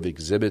number of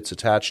exhibits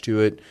attached to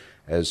it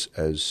as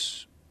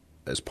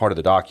part of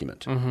the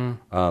document.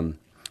 Mm-hmm.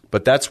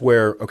 But that's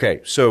where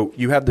so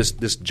you have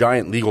this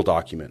giant legal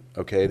document,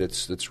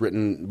 that's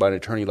written by an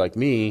attorney like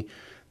me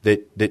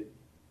that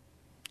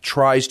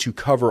tries to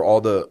cover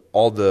all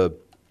the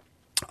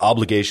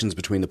obligations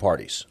between the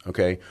parties.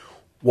 Okay,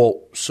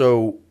 well,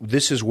 so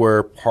this is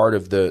where part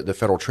of the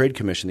Federal Trade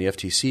Commission, the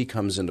FTC,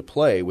 comes into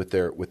play with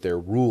their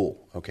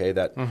rule. Okay,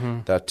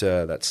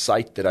 that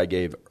site that I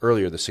gave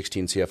earlier, the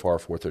 16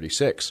 CFR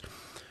 436.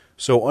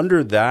 So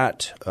under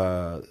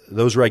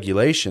those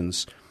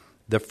regulations,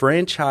 the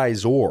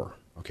franchisor,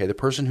 the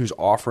person who's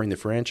offering the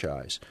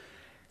franchise,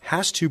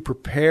 has to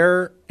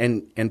prepare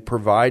and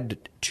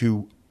provide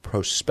to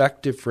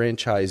prospective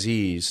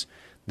franchisees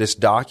this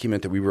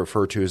document that we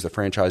refer to as the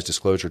franchise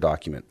disclosure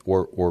document,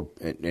 or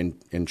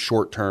in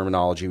short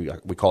terminology,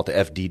 we call it the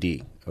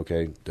FDD,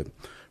 the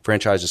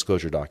franchise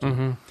disclosure document.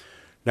 Mm-hmm.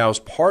 Now, as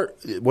part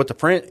what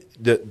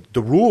the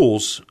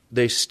rules,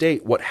 they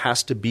state what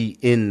has to be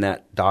in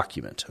that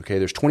document.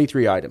 There's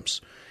 23 items,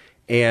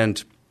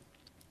 and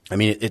I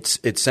mean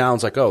it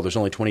sounds like, there's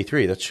only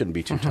 23. That shouldn't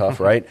be too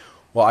tough, right?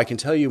 Well, I can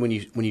tell you when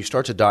you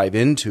start to dive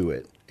into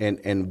it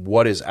and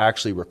what is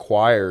actually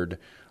required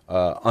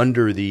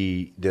under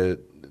the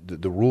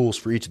rules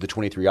for each of the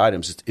 23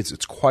 items,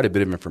 it's quite a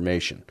bit of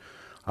information.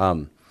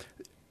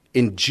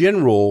 In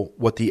general,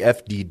 what the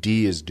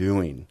FDD is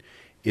doing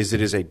is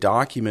it is a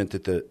document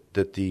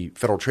that the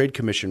Federal Trade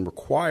Commission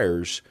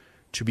requires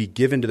to be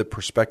given to the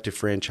prospective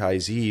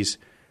franchisees,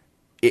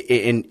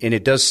 and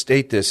it does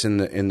state this in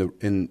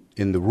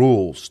the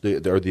rules,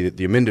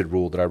 the amended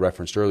rule that I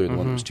referenced earlier, the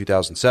one that was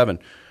 2007.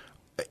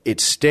 It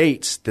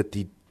states that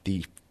the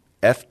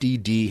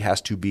FDD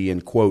has to be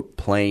in, quote,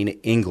 plain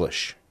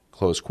English,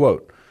 close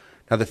quote.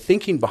 Now, the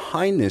thinking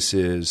behind this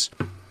is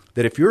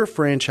that if you're a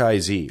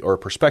franchisee or a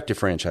prospective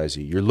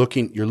franchisee, you're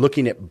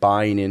looking at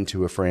buying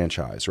into a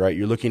franchise, right?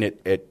 You're looking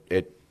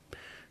at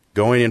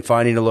going and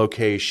finding a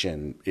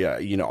location,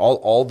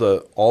 all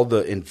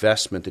the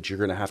investment that you're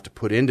going to have to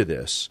put into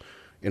this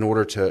in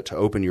order to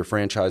open your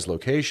franchise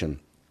location.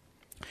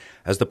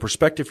 As the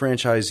prospective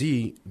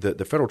franchisee,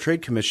 the Federal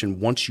Trade Commission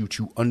wants you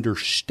to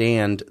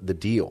understand the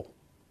deal.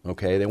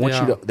 Okay, they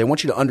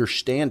want you to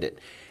understand it,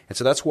 and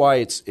so that's why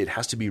it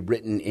has to be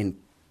written in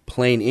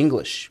plain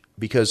English,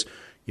 because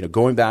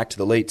going back to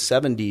the late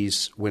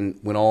 70s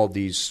when all of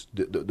these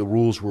the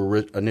rules were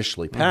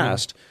initially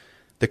passed,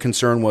 the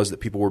concern was that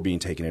people were being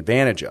taken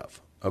advantage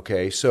of.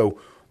 Okay, so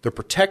they're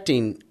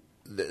protecting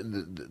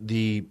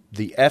the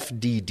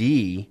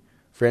FDD,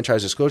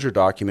 franchise disclosure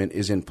document,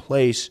 is in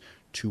place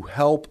to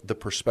help the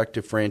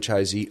prospective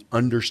franchisee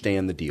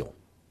understand the deal.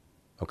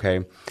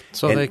 Okay,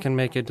 So And they can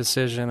make a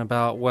decision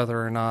about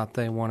whether or not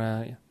they want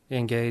to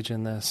engage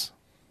in this.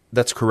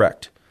 that's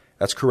correct.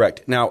 That's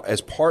correct. Now,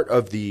 as part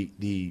of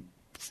the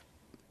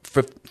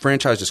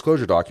franchise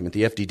disclosure document,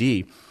 the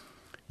FDD,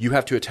 you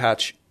have to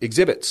attach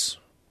exhibits.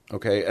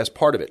 Okay, as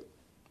part of it,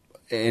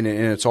 and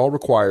it's all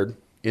required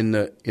in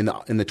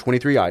the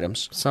 23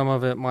 items. Some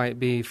of it might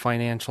be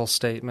financial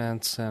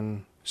statements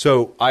and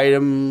So I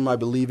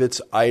believe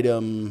it's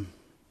item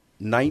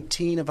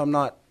 19, if I'm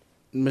not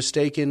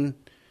mistaken.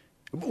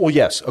 Well,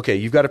 yes. Okay,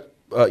 you've got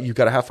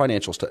to have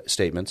financial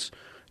statements.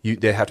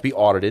 They have to be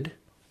audited.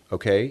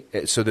 Okay,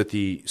 so that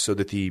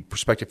the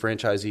prospective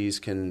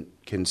franchisees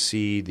can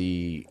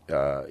see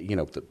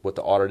what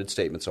the audited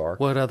statements are.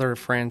 what other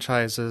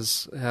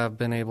franchises have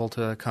been able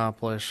to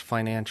accomplish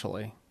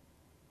financially.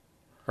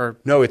 Or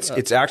No,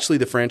 it's actually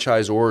the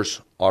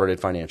franchisor's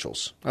audited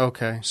financials.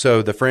 okay.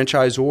 So the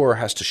franchisor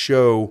has to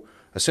show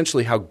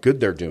essentially how good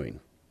they're doing,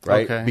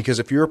 right? Okay. Because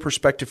if you're a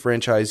prospective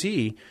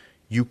franchisee,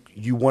 you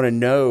want to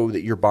know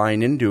that you're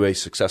buying into a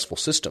successful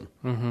system.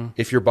 Mm-hmm.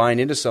 If you're buying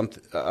into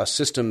a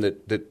system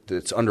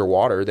that's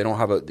underwater, they don't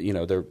have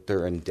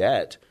they're in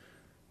debt.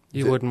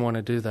 You wouldn't want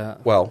to do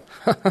that. Well,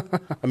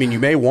 I mean, you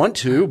may want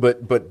to,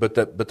 but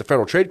the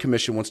Federal Trade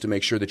Commission wants to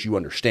make sure that you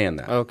understand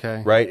that.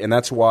 Okay. Right, and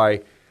that's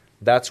why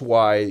that's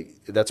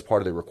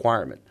part of the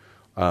requirement.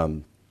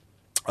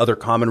 Other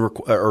common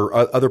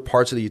or other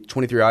parts of the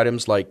 23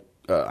 items, like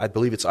I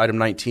believe it's item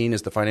 19,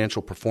 is the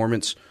financial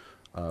performance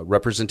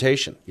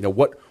representation.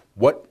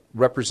 What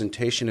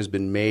representation has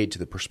been made to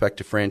the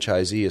prospective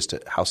franchisee as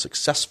to how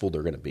successful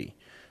they're going to be.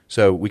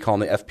 So we call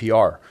them the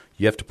FPR.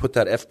 You have to put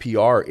that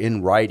FPR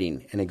in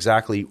writing and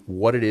exactly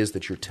what it is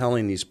that you're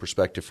telling these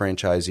prospective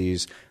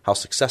franchisees how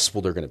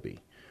successful they're going to be,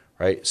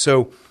 right?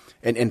 So,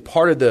 and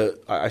part of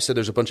I said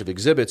there's a bunch of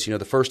exhibits.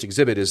 The first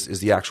exhibit is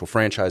the actual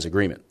franchise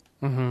agreement.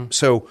 Mm-hmm.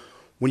 So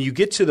when you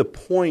get to the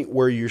point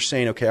where you're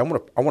saying, okay, I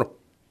want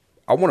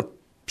to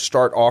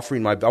start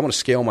offering I want to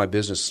scale my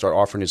business, start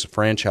offering as a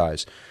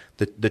franchise.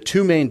 The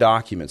two main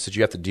documents that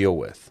you have to deal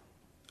with,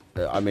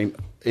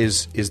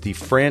 is the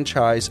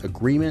franchise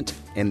agreement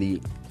and the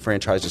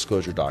franchise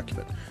disclosure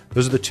document.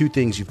 Those are the two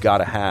things you've got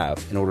to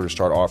have in order to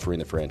start offering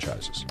the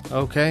franchises.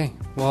 Okay.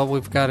 Well,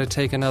 we've got to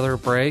take another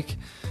break.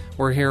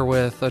 We're here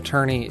with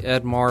attorney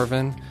Ed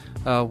Marvin.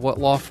 What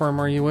law firm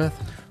are you with?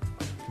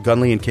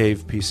 Gunley and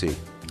Cave PC.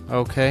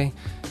 Okay.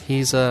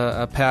 He's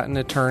a patent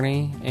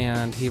attorney,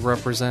 and he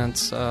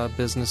represents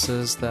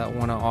businesses that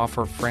want to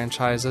offer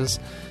franchises.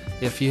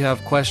 If you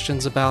have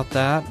questions about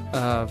that,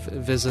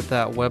 visit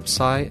that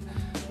website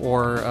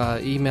or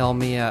email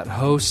me at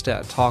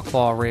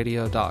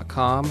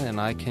host@talklawradio.com, and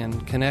I can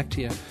connect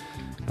you.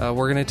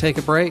 We're going to take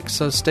a break,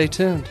 so stay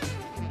tuned.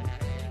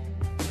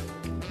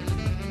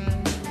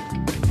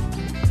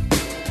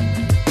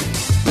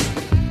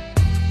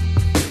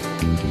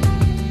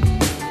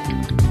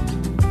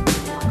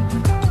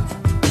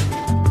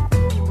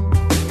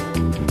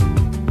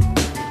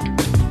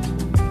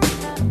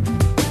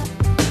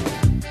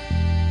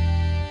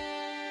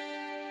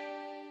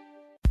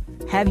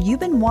 Have you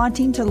been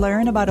wanting to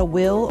learn about a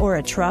will or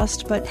a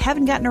trust but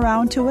haven't gotten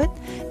around to it?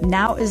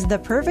 Now is the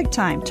perfect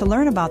time to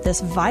learn about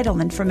this vital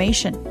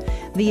information.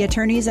 The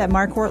attorneys at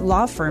Marquardt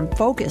Law Firm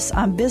focus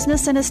on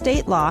business and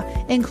estate law,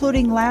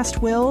 including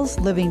last wills,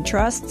 living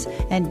trusts,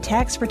 and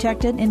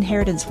tax-protected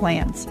inheritance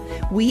plans.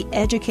 We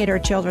educate our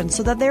children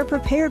so that they're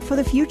prepared for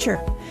the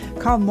future.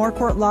 Call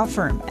Marquardt Law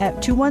Firm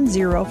at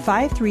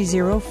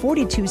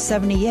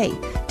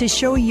 210-530-4278 to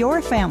show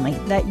your family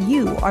that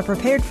you are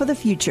prepared for the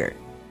future.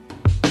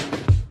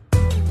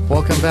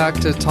 Welcome back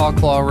to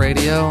Talk Law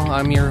Radio.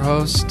 I'm your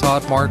host,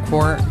 Todd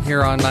Marquardt,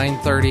 here on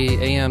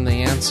 9:30 a.m.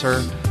 The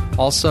Answer.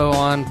 Also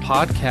on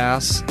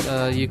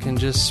podcasts, you can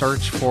just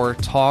search for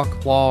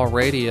Talk Law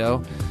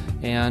Radio,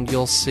 and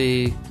you'll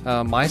see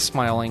my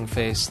smiling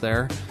face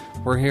there.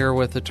 We're here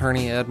with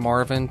attorney Ed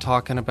Marvin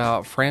talking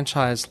about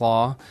franchise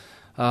law,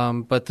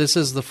 but this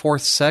is the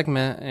fourth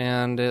segment,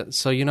 and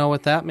so you know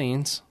what that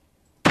means.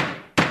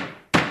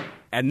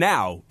 And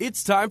now,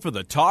 it's time for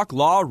the Talk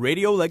Law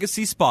Radio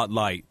Legacy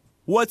Spotlight.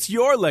 What's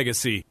your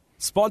legacy?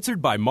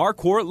 Sponsored by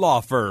Marquardt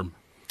Law Firm.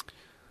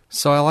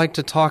 So I like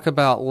to talk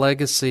about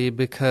legacy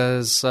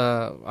because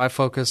I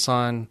focus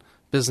on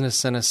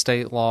business and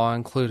estate law,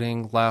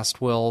 including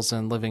last wills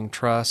and living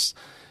trusts.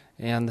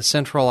 And the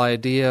central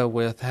idea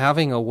with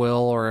having a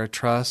will or a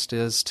trust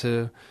is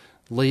to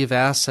leave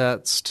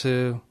assets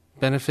to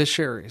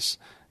beneficiaries.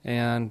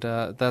 And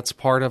that's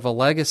part of a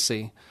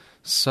legacy.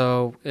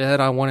 So, Ed,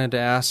 I wanted to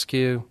ask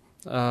you,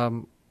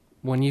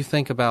 when you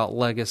think about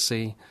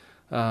legacy,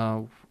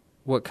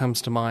 what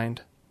comes to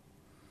mind?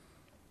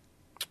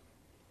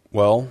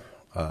 Well,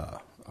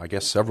 I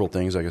guess several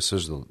things. I guess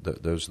there's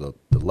the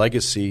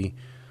legacy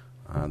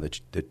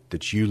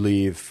that you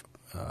leave,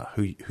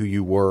 who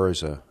you were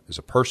as a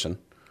person.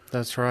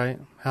 That's right.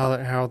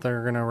 How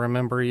they're going to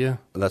remember you.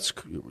 That's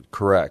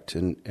correct.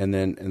 And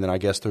then I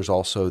guess there's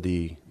also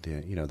the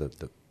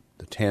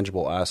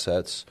tangible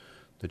assets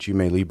that you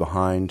may leave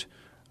behind.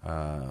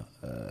 Valued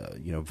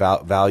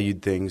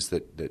things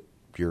that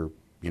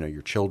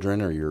your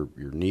children or your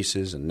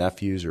nieces and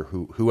nephews or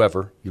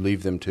whoever you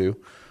leave them to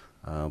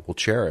will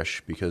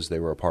cherish because they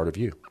were a part of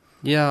you.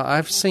 Yeah,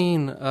 I've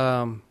seen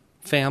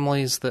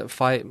families that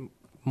fight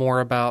more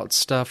about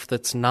stuff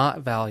that's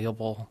not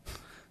valuable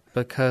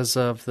because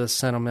of the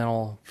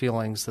sentimental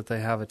feelings that they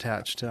have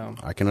attached to them.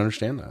 I can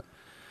understand that.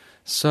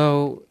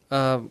 So,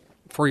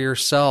 for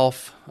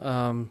yourself,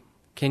 can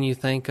you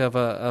think of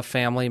a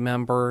family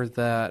member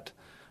that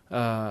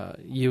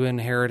you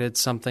inherited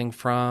something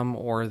from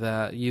or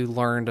that you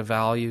learned a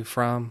value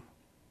from?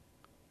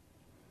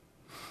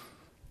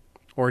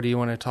 Or do you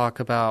want to talk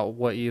about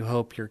what you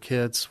hope your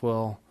kids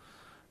will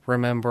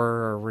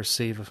remember or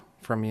receive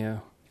from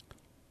you?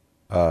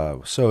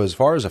 So as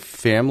far as a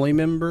family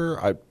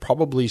member, I'd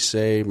probably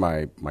say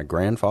my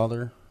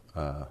grandfather,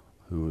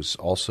 who was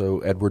also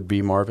Edward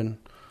B. Marvin.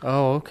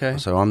 Oh, okay.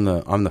 So I'm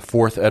the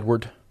fourth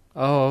Edward.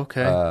 Oh,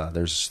 okay.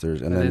 There's I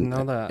didn't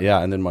know that.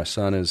 Yeah, and then my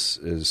son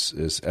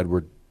is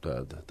Edward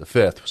the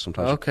fifth.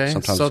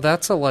 Sometimes. So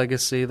that's a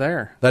legacy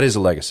there. That is a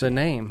legacy. The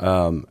name.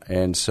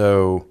 And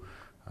so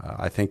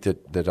I think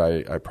that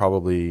I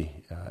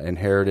probably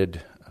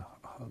inherited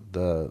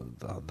the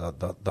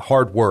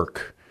hard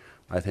work.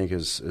 I think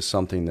is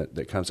something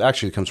that comes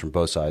from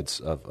both sides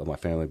of my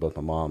family, both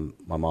my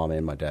mom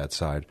and my dad's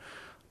side.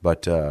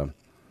 But so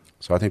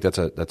I think that's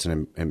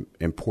an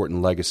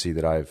important legacy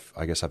that I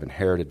guess I've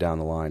inherited down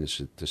the line,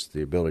 is just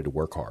the ability to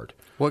work hard.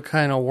 What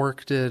kind of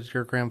work did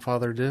your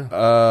grandfather do?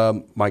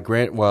 So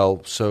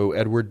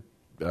Edward,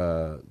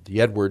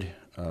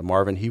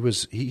 Marvin,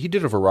 he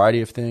did a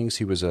variety of things.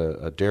 He was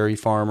a dairy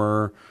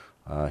farmer.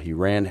 He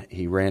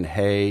ran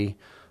hay.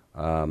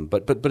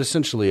 But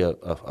essentially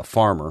a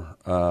farmer,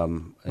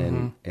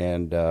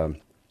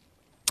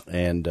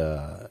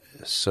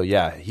 so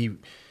yeah,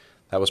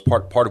 that was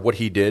part of what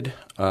he did,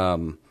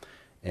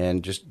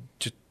 and just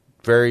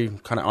very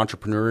kind of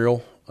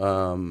entrepreneurial,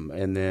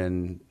 and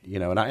then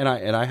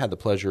and I had the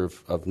pleasure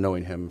of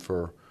knowing him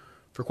for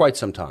quite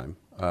some time.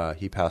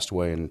 He passed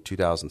away in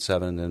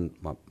 2007, and then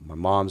my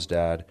mom's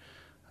dad,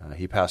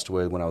 he passed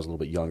away when I was a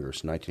little bit younger,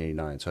 so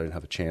 1989. So I didn't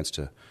have a chance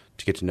to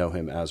get to know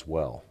him as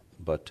well,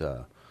 but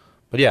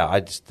yeah,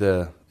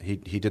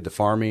 he did the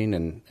farming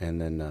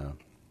and then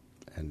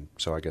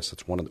so I guess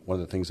that's one of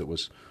the things that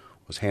was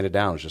handed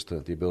down, is just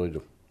the ability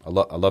to I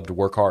love to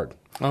work hard.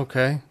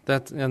 Okay,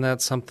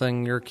 that's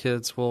something your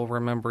kids will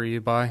remember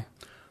you by.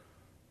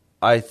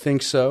 I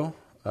think so.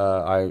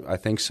 I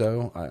think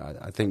so.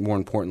 I think more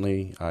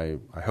importantly, I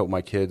hope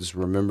my kids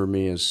remember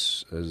me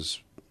as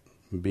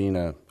being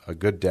a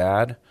good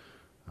dad,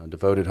 a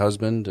devoted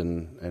husband,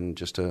 and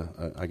just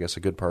I guess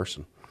a good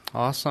person.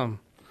 Awesome.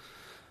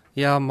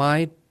 Yeah,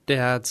 my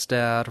dad's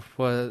dad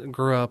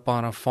grew up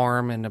on a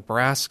farm in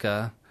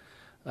Nebraska,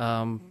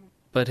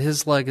 but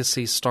his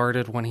legacy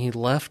started when he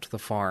left the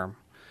farm.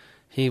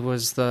 He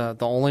was the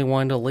only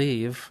one to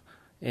leave,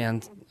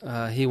 and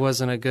he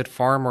wasn't a good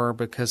farmer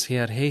because he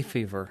had hay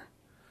fever,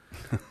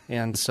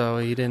 and so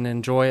he didn't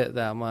enjoy it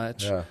that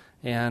much. Yeah.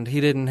 And he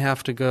didn't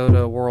have to go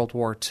to World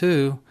War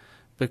II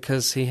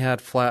because he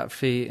had flat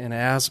feet and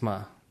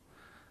asthma,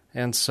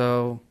 and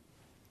so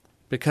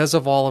because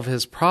of all of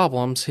his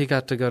problems, he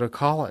got to go to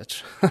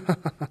college,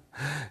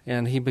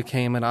 and he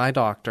became an eye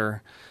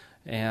doctor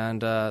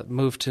and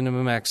moved to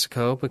New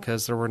Mexico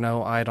because there were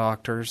no eye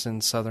doctors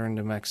in southern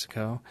New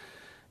Mexico.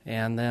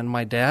 And then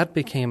my dad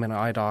became an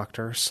eye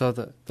doctor, so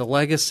the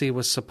legacy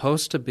was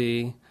supposed to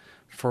be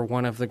for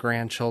one of the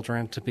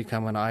grandchildren to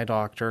become an eye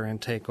doctor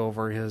and take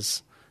over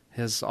his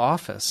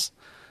office.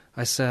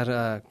 I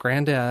said,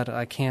 Granddad,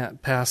 I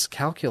can't pass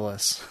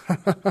calculus.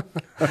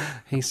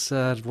 He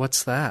said,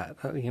 what's that?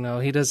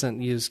 He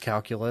doesn't use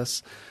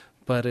calculus,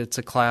 but it's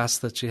a class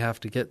that you have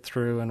to get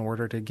through in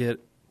order to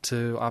get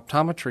to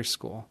optometry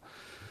school.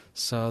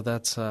 So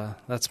that's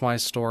my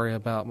story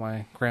about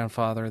my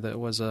grandfather that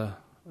was a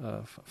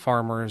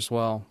farmer as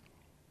well.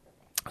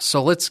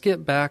 So let's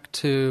get back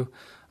to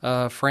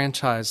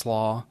franchise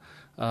law.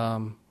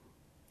 A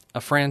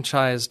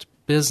franchised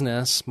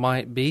business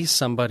might be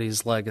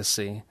somebody's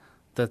legacy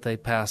that they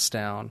pass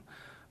down.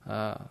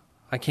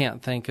 I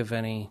can't think of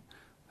any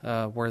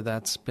where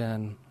that's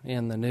been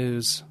in the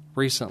news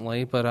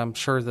recently, but I'm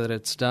sure that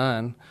it's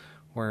done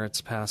where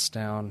it's passed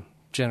down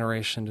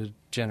generation to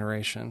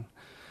generation.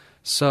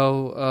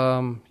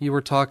 So you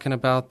were talking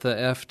about the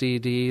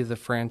FDD, the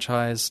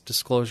franchise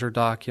disclosure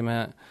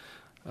document.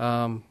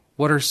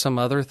 What are some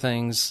other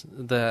things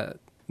that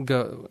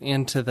go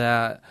into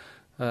that?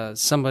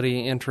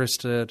 Somebody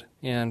interested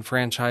in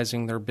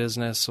franchising their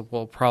business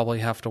will probably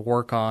have to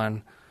work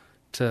on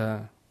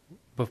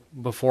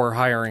before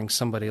hiring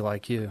somebody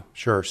like you.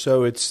 Sure.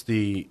 So it's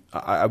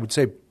I would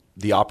say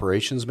the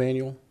operations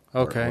manual.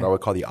 Okay. What I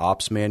would call the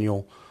ops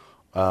manual.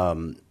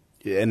 And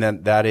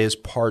then that is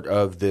part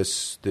of the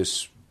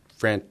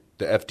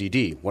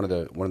FDD. One of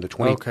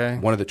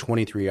the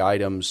 23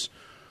 items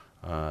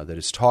that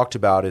is talked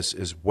about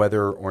is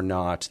whether or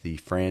not the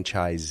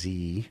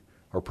franchisee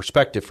or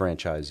prospective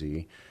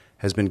franchisee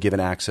has been given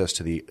access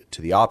to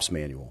the ops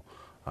manual,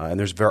 and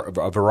there's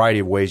a variety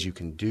of ways you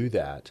can do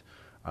that.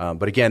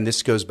 But again,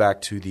 this goes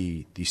back to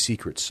the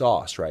secret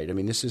sauce, right? I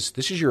mean, this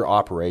is your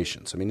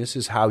operations. I mean, this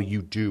is how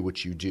you do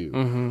what you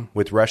do.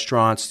 With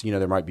restaurants,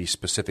 there might be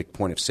specific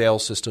point of sale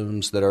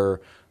systems that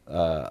are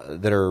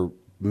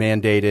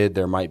mandated.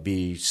 There might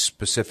be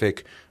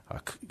specific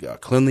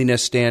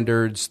cleanliness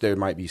standards. There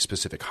might be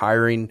specific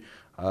hiring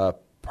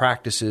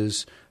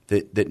practices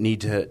that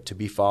need to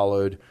be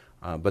followed.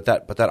 But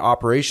that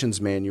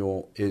operations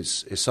manual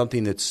is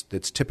something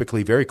that's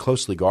typically very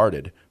closely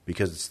guarded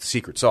because it's the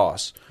secret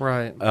sauce.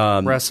 Right.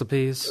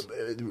 Recipes.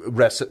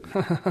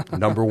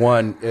 Number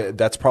one,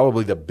 that's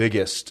probably the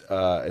biggest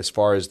as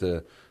far as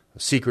the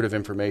secretive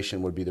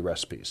information would be the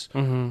recipes.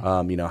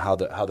 How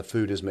the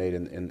food is made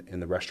in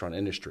the restaurant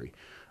industry.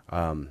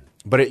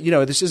 But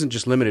this isn't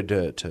just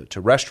limited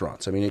to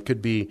restaurants. I mean, it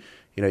could be.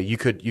 You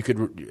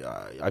could.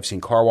 I've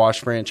seen car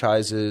wash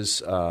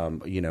franchises.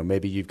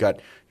 Maybe you've got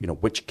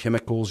which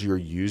chemicals you're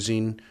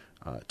using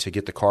to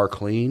get the car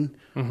clean.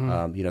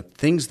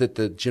 Things that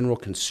the general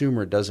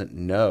consumer doesn't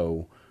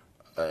know,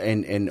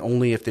 and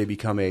only if they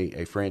become a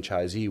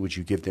franchisee would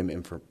you give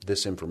them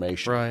this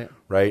information. Right.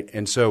 Right.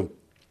 And so,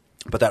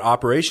 but that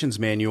operations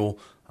manual,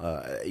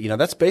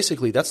 that's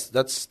basically that's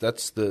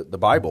the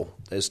Bible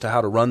as to how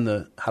to run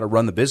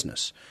the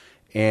business,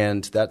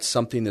 and that's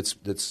something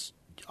that's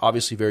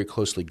obviously very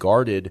closely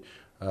guarded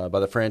by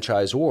the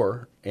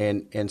franchisor,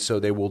 and so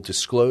they will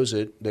disclose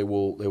it. They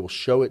will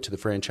show it to the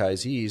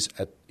franchisees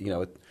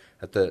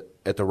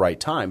at the right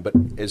time. But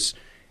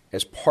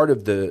as part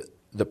of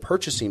the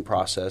purchasing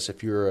process,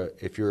 if you're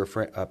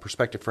a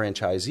prospective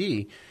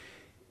franchisee,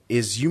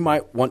 is you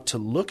might want to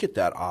look at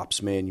that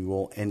ops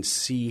manual and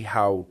see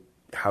how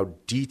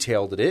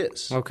detailed it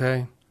is.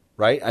 Okay.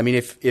 Right? I mean,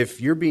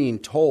 if you're being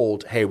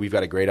told, hey, we've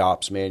got a great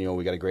ops manual,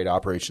 we've got a great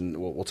operation,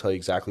 we'll tell you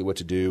exactly what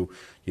to do,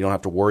 you don't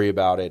have to worry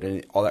about it,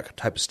 and all that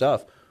type of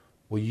stuff.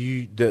 Well,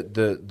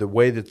 the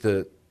way that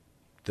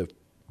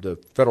the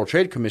Federal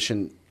Trade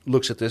Commission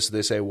looks at this,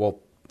 they say,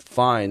 well,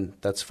 fine,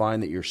 that's fine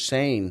that you're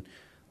saying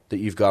that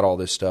you've got all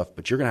this stuff,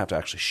 but you're going to have to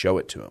actually show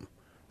it to them.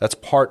 That's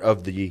part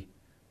of the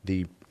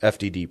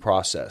FDD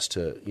process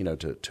to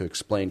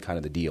explain kind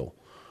of the deal.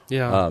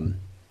 Yeah.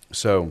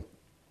 So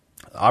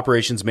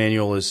operations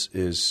manual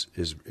is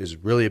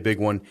really a big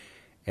one,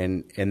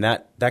 and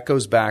that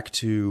goes back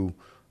to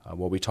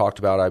what we talked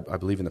about, I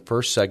believe, in the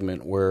first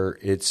segment, where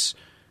it's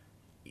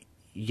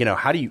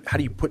how do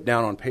you put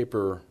down on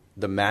paper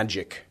the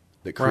magic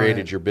that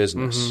created your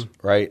business,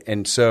 right?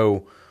 And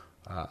so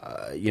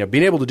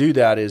being able to do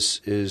that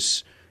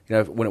is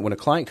when a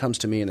client comes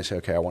to me and they say,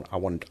 okay, I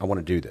want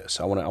to do this,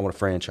 I want to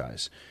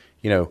franchise,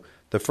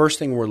 the first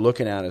thing we're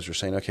looking at is we're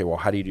saying, okay, well,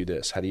 how do you do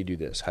this? How do you do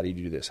this? How do you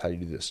do this? How do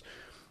you do this?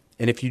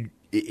 And if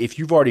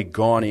you've already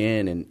gone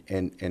in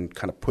and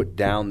kind of put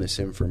down this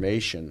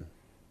information,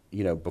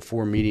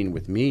 before meeting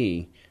with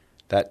me,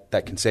 that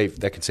can save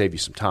you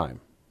some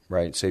time,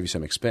 right? Save you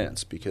some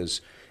expense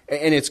because,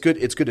 and it's good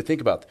to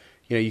think about.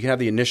 You can have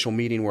the initial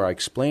meeting where I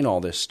explain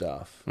all this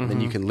stuff, and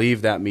then you can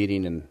leave that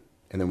meeting and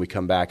then we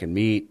come back and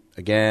meet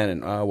again,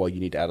 and you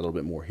need to add a little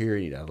bit more here,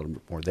 you need to add a little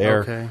bit more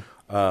there.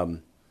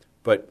 Okay.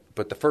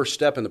 But the first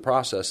step in the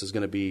process is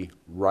going to be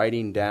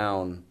writing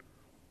down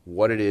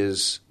what it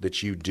is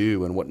that you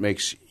do and what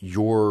makes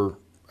your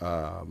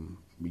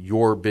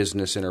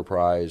business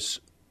enterprise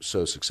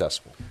so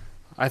successful.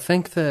 I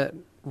think that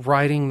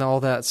writing all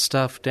that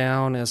stuff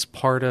down is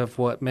part of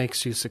what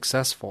makes you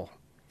successful.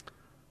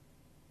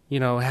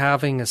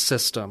 Having a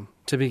system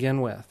to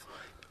begin with.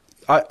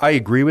 I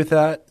agree with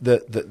that.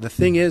 The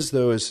thing is,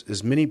 though,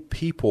 is many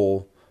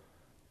people,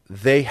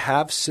 they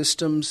have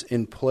systems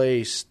in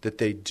place that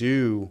they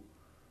do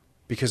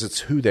because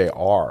it's who they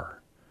are.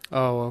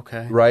 Oh,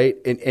 okay. Right?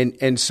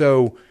 And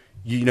so,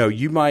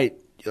 you might,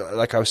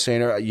 like I was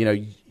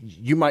saying,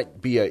 you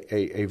might be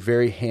a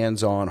very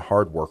hands-on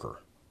hard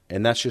worker,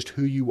 and that's just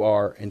who you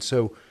are. And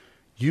so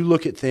you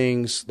look at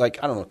things like,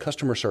 I don't know,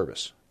 customer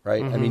service,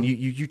 right? I mean,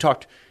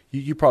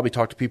 you probably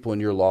talk to people in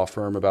your law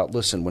firm about,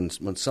 listen,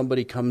 when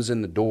somebody comes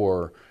in the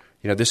door,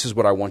 this is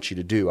what I want you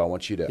to do. I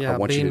want you to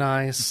be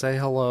nice, say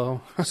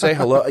hello. Say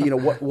hello,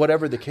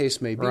 whatever the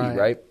case may be,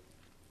 right?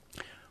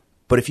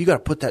 But if you got to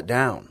put that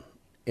down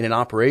in an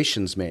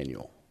operations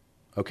manual,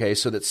 okay,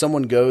 so that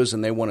someone goes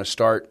and they want to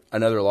start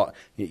another law,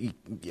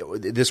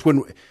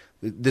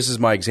 this is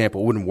my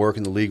example. It wouldn't work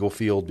in the legal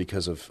field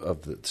because of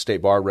the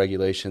state bar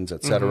regulations,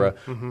 et cetera.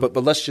 But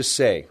let's just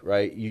say,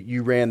 right,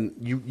 you run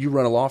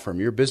a law firm,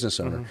 you're a business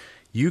owner.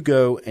 You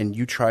go and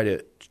you try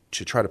to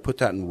put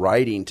that in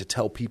writing to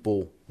tell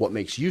people what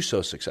makes you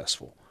so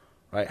successful,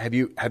 right? Have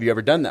you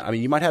ever done that? I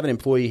mean, you might have an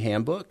employee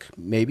handbook,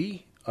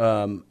 maybe.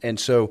 And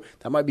so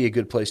that might be a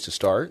good place to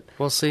start.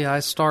 Well, see, I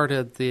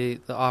started the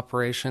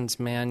operations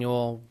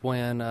manual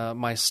when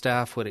my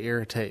staff would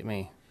irritate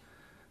me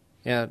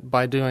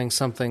by doing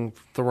something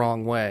the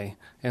wrong way.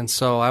 And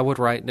so I would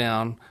write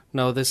down,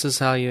 no, this is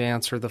how you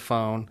answer the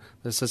phone.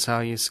 This is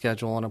how you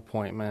schedule an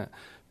appointment,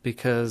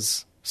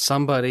 because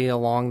somebody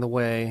along the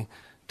way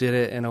did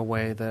it in a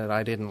way that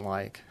I didn't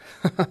like.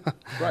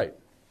 Right.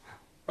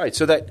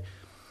 So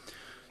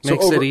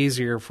Makes it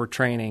easier for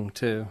training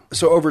too.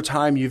 So over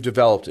time, you've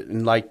developed it,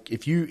 and like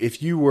if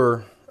you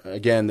were,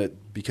 again,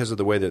 that because of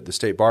the way that the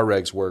state bar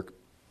regs work,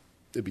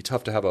 it'd be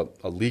tough to have a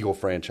legal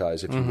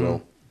franchise, if you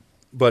will.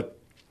 But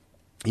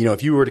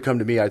if you were to come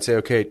to me, I'd say,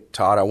 okay,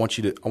 Todd, I want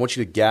you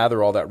to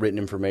gather all that written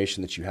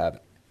information that you have.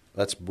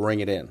 Let's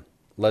bring it in.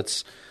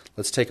 Let's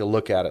take a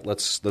look at it.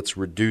 Let's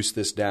reduce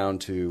this down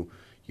to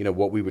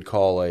what we would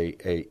call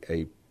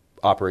a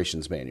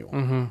operations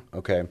manual.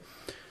 Okay.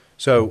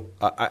 So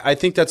I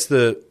think that's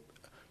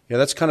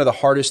that's kind of the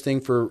hardest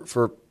thing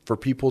for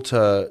people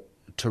to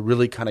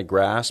really kind of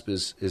grasp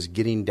is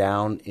getting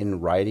down in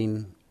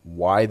writing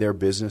why their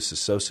business is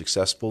so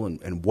successful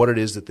and what it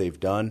is that they've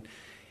done.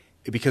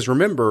 Because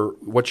remember,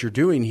 what you're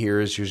doing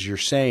here is you're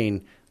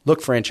saying,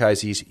 look,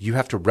 franchisees, you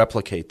have to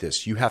replicate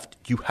this. You have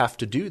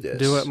to do this.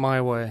 Do it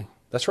my way.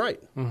 That's right.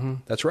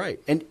 That's right.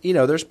 And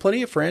there's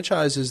plenty of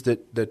franchises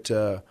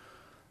that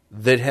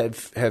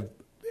have.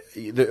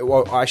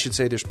 Well, I should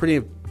say there's plenty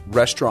of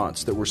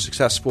restaurants that were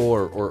successful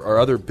or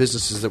other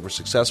businesses that were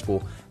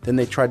successful. Then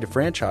they tried to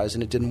franchise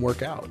and it didn't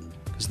work out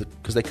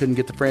because they couldn't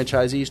get the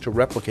franchisees to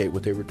replicate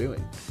what they were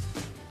doing.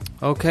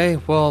 Okay,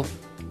 well,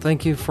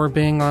 thank you for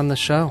being on the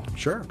show.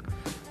 Sure.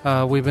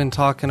 We've been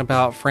talking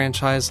about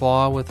franchise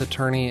law with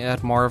attorney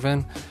Ed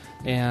Marvin,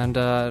 and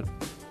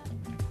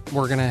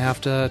we're going to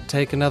have to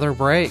take another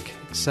break,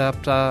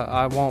 except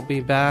I won't be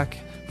back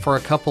for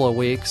a couple of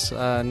weeks.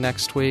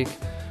 Next week,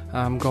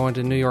 I'm going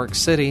to New York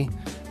City,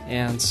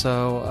 and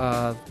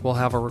so we'll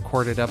have a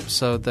recorded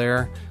episode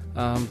there,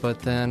 but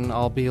then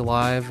I'll be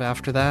live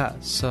after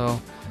that.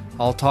 So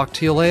I'll talk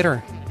to you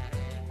later.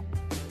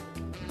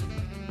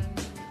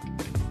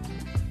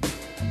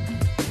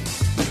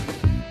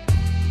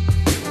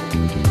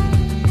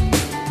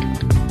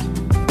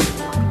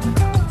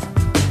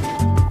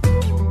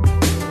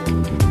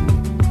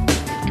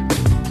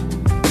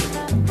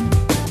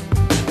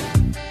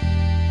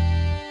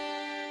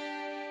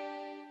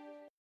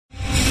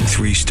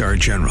 Three-star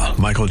General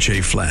Michael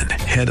J. Flynn,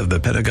 head of the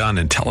Pentagon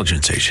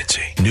Intelligence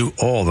Agency, knew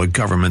all the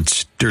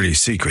government's dirty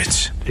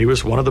secrets. He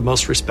was one of the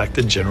most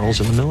respected generals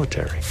in the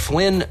military.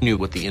 Flynn knew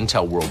what the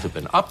intel world had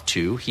been up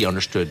to. He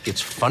understood its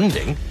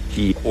funding.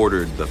 He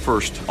ordered the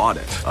first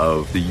audit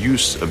of the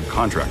use of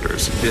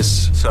contractors.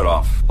 This set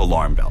off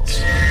alarm bells.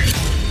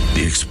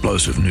 The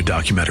explosive new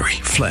documentary,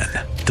 Flynn,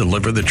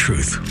 Deliver the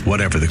Truth,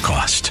 Whatever the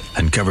Cost,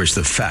 uncovers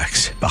the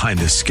facts behind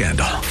this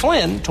scandal.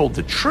 Flynn told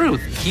the truth.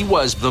 He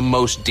was the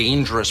most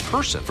dangerous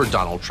person for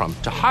Donald Trump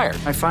to hire.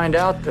 I find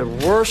out the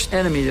worst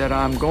enemy that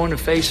I'm going to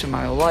face in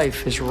my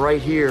life is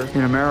right here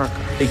in America.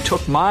 They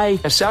took my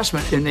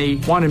assessment and they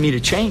wanted me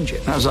to change it.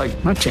 And I was like,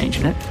 I'm not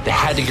changing it. They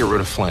had to get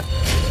rid of Flynn.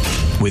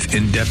 With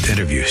in-depth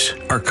interviews,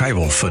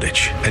 archival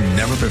footage, and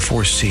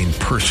never-before-seen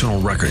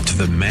personal records of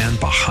the man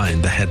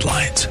behind the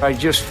headlines. I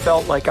just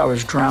felt like I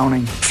was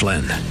drowning.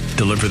 Flynn,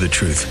 Deliver the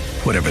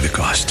Truth, Whatever the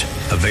Cost.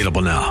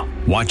 Available now.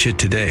 Watch it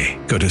today.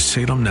 Go to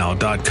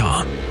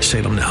salemnow.com.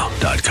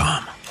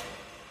 salemnow.com.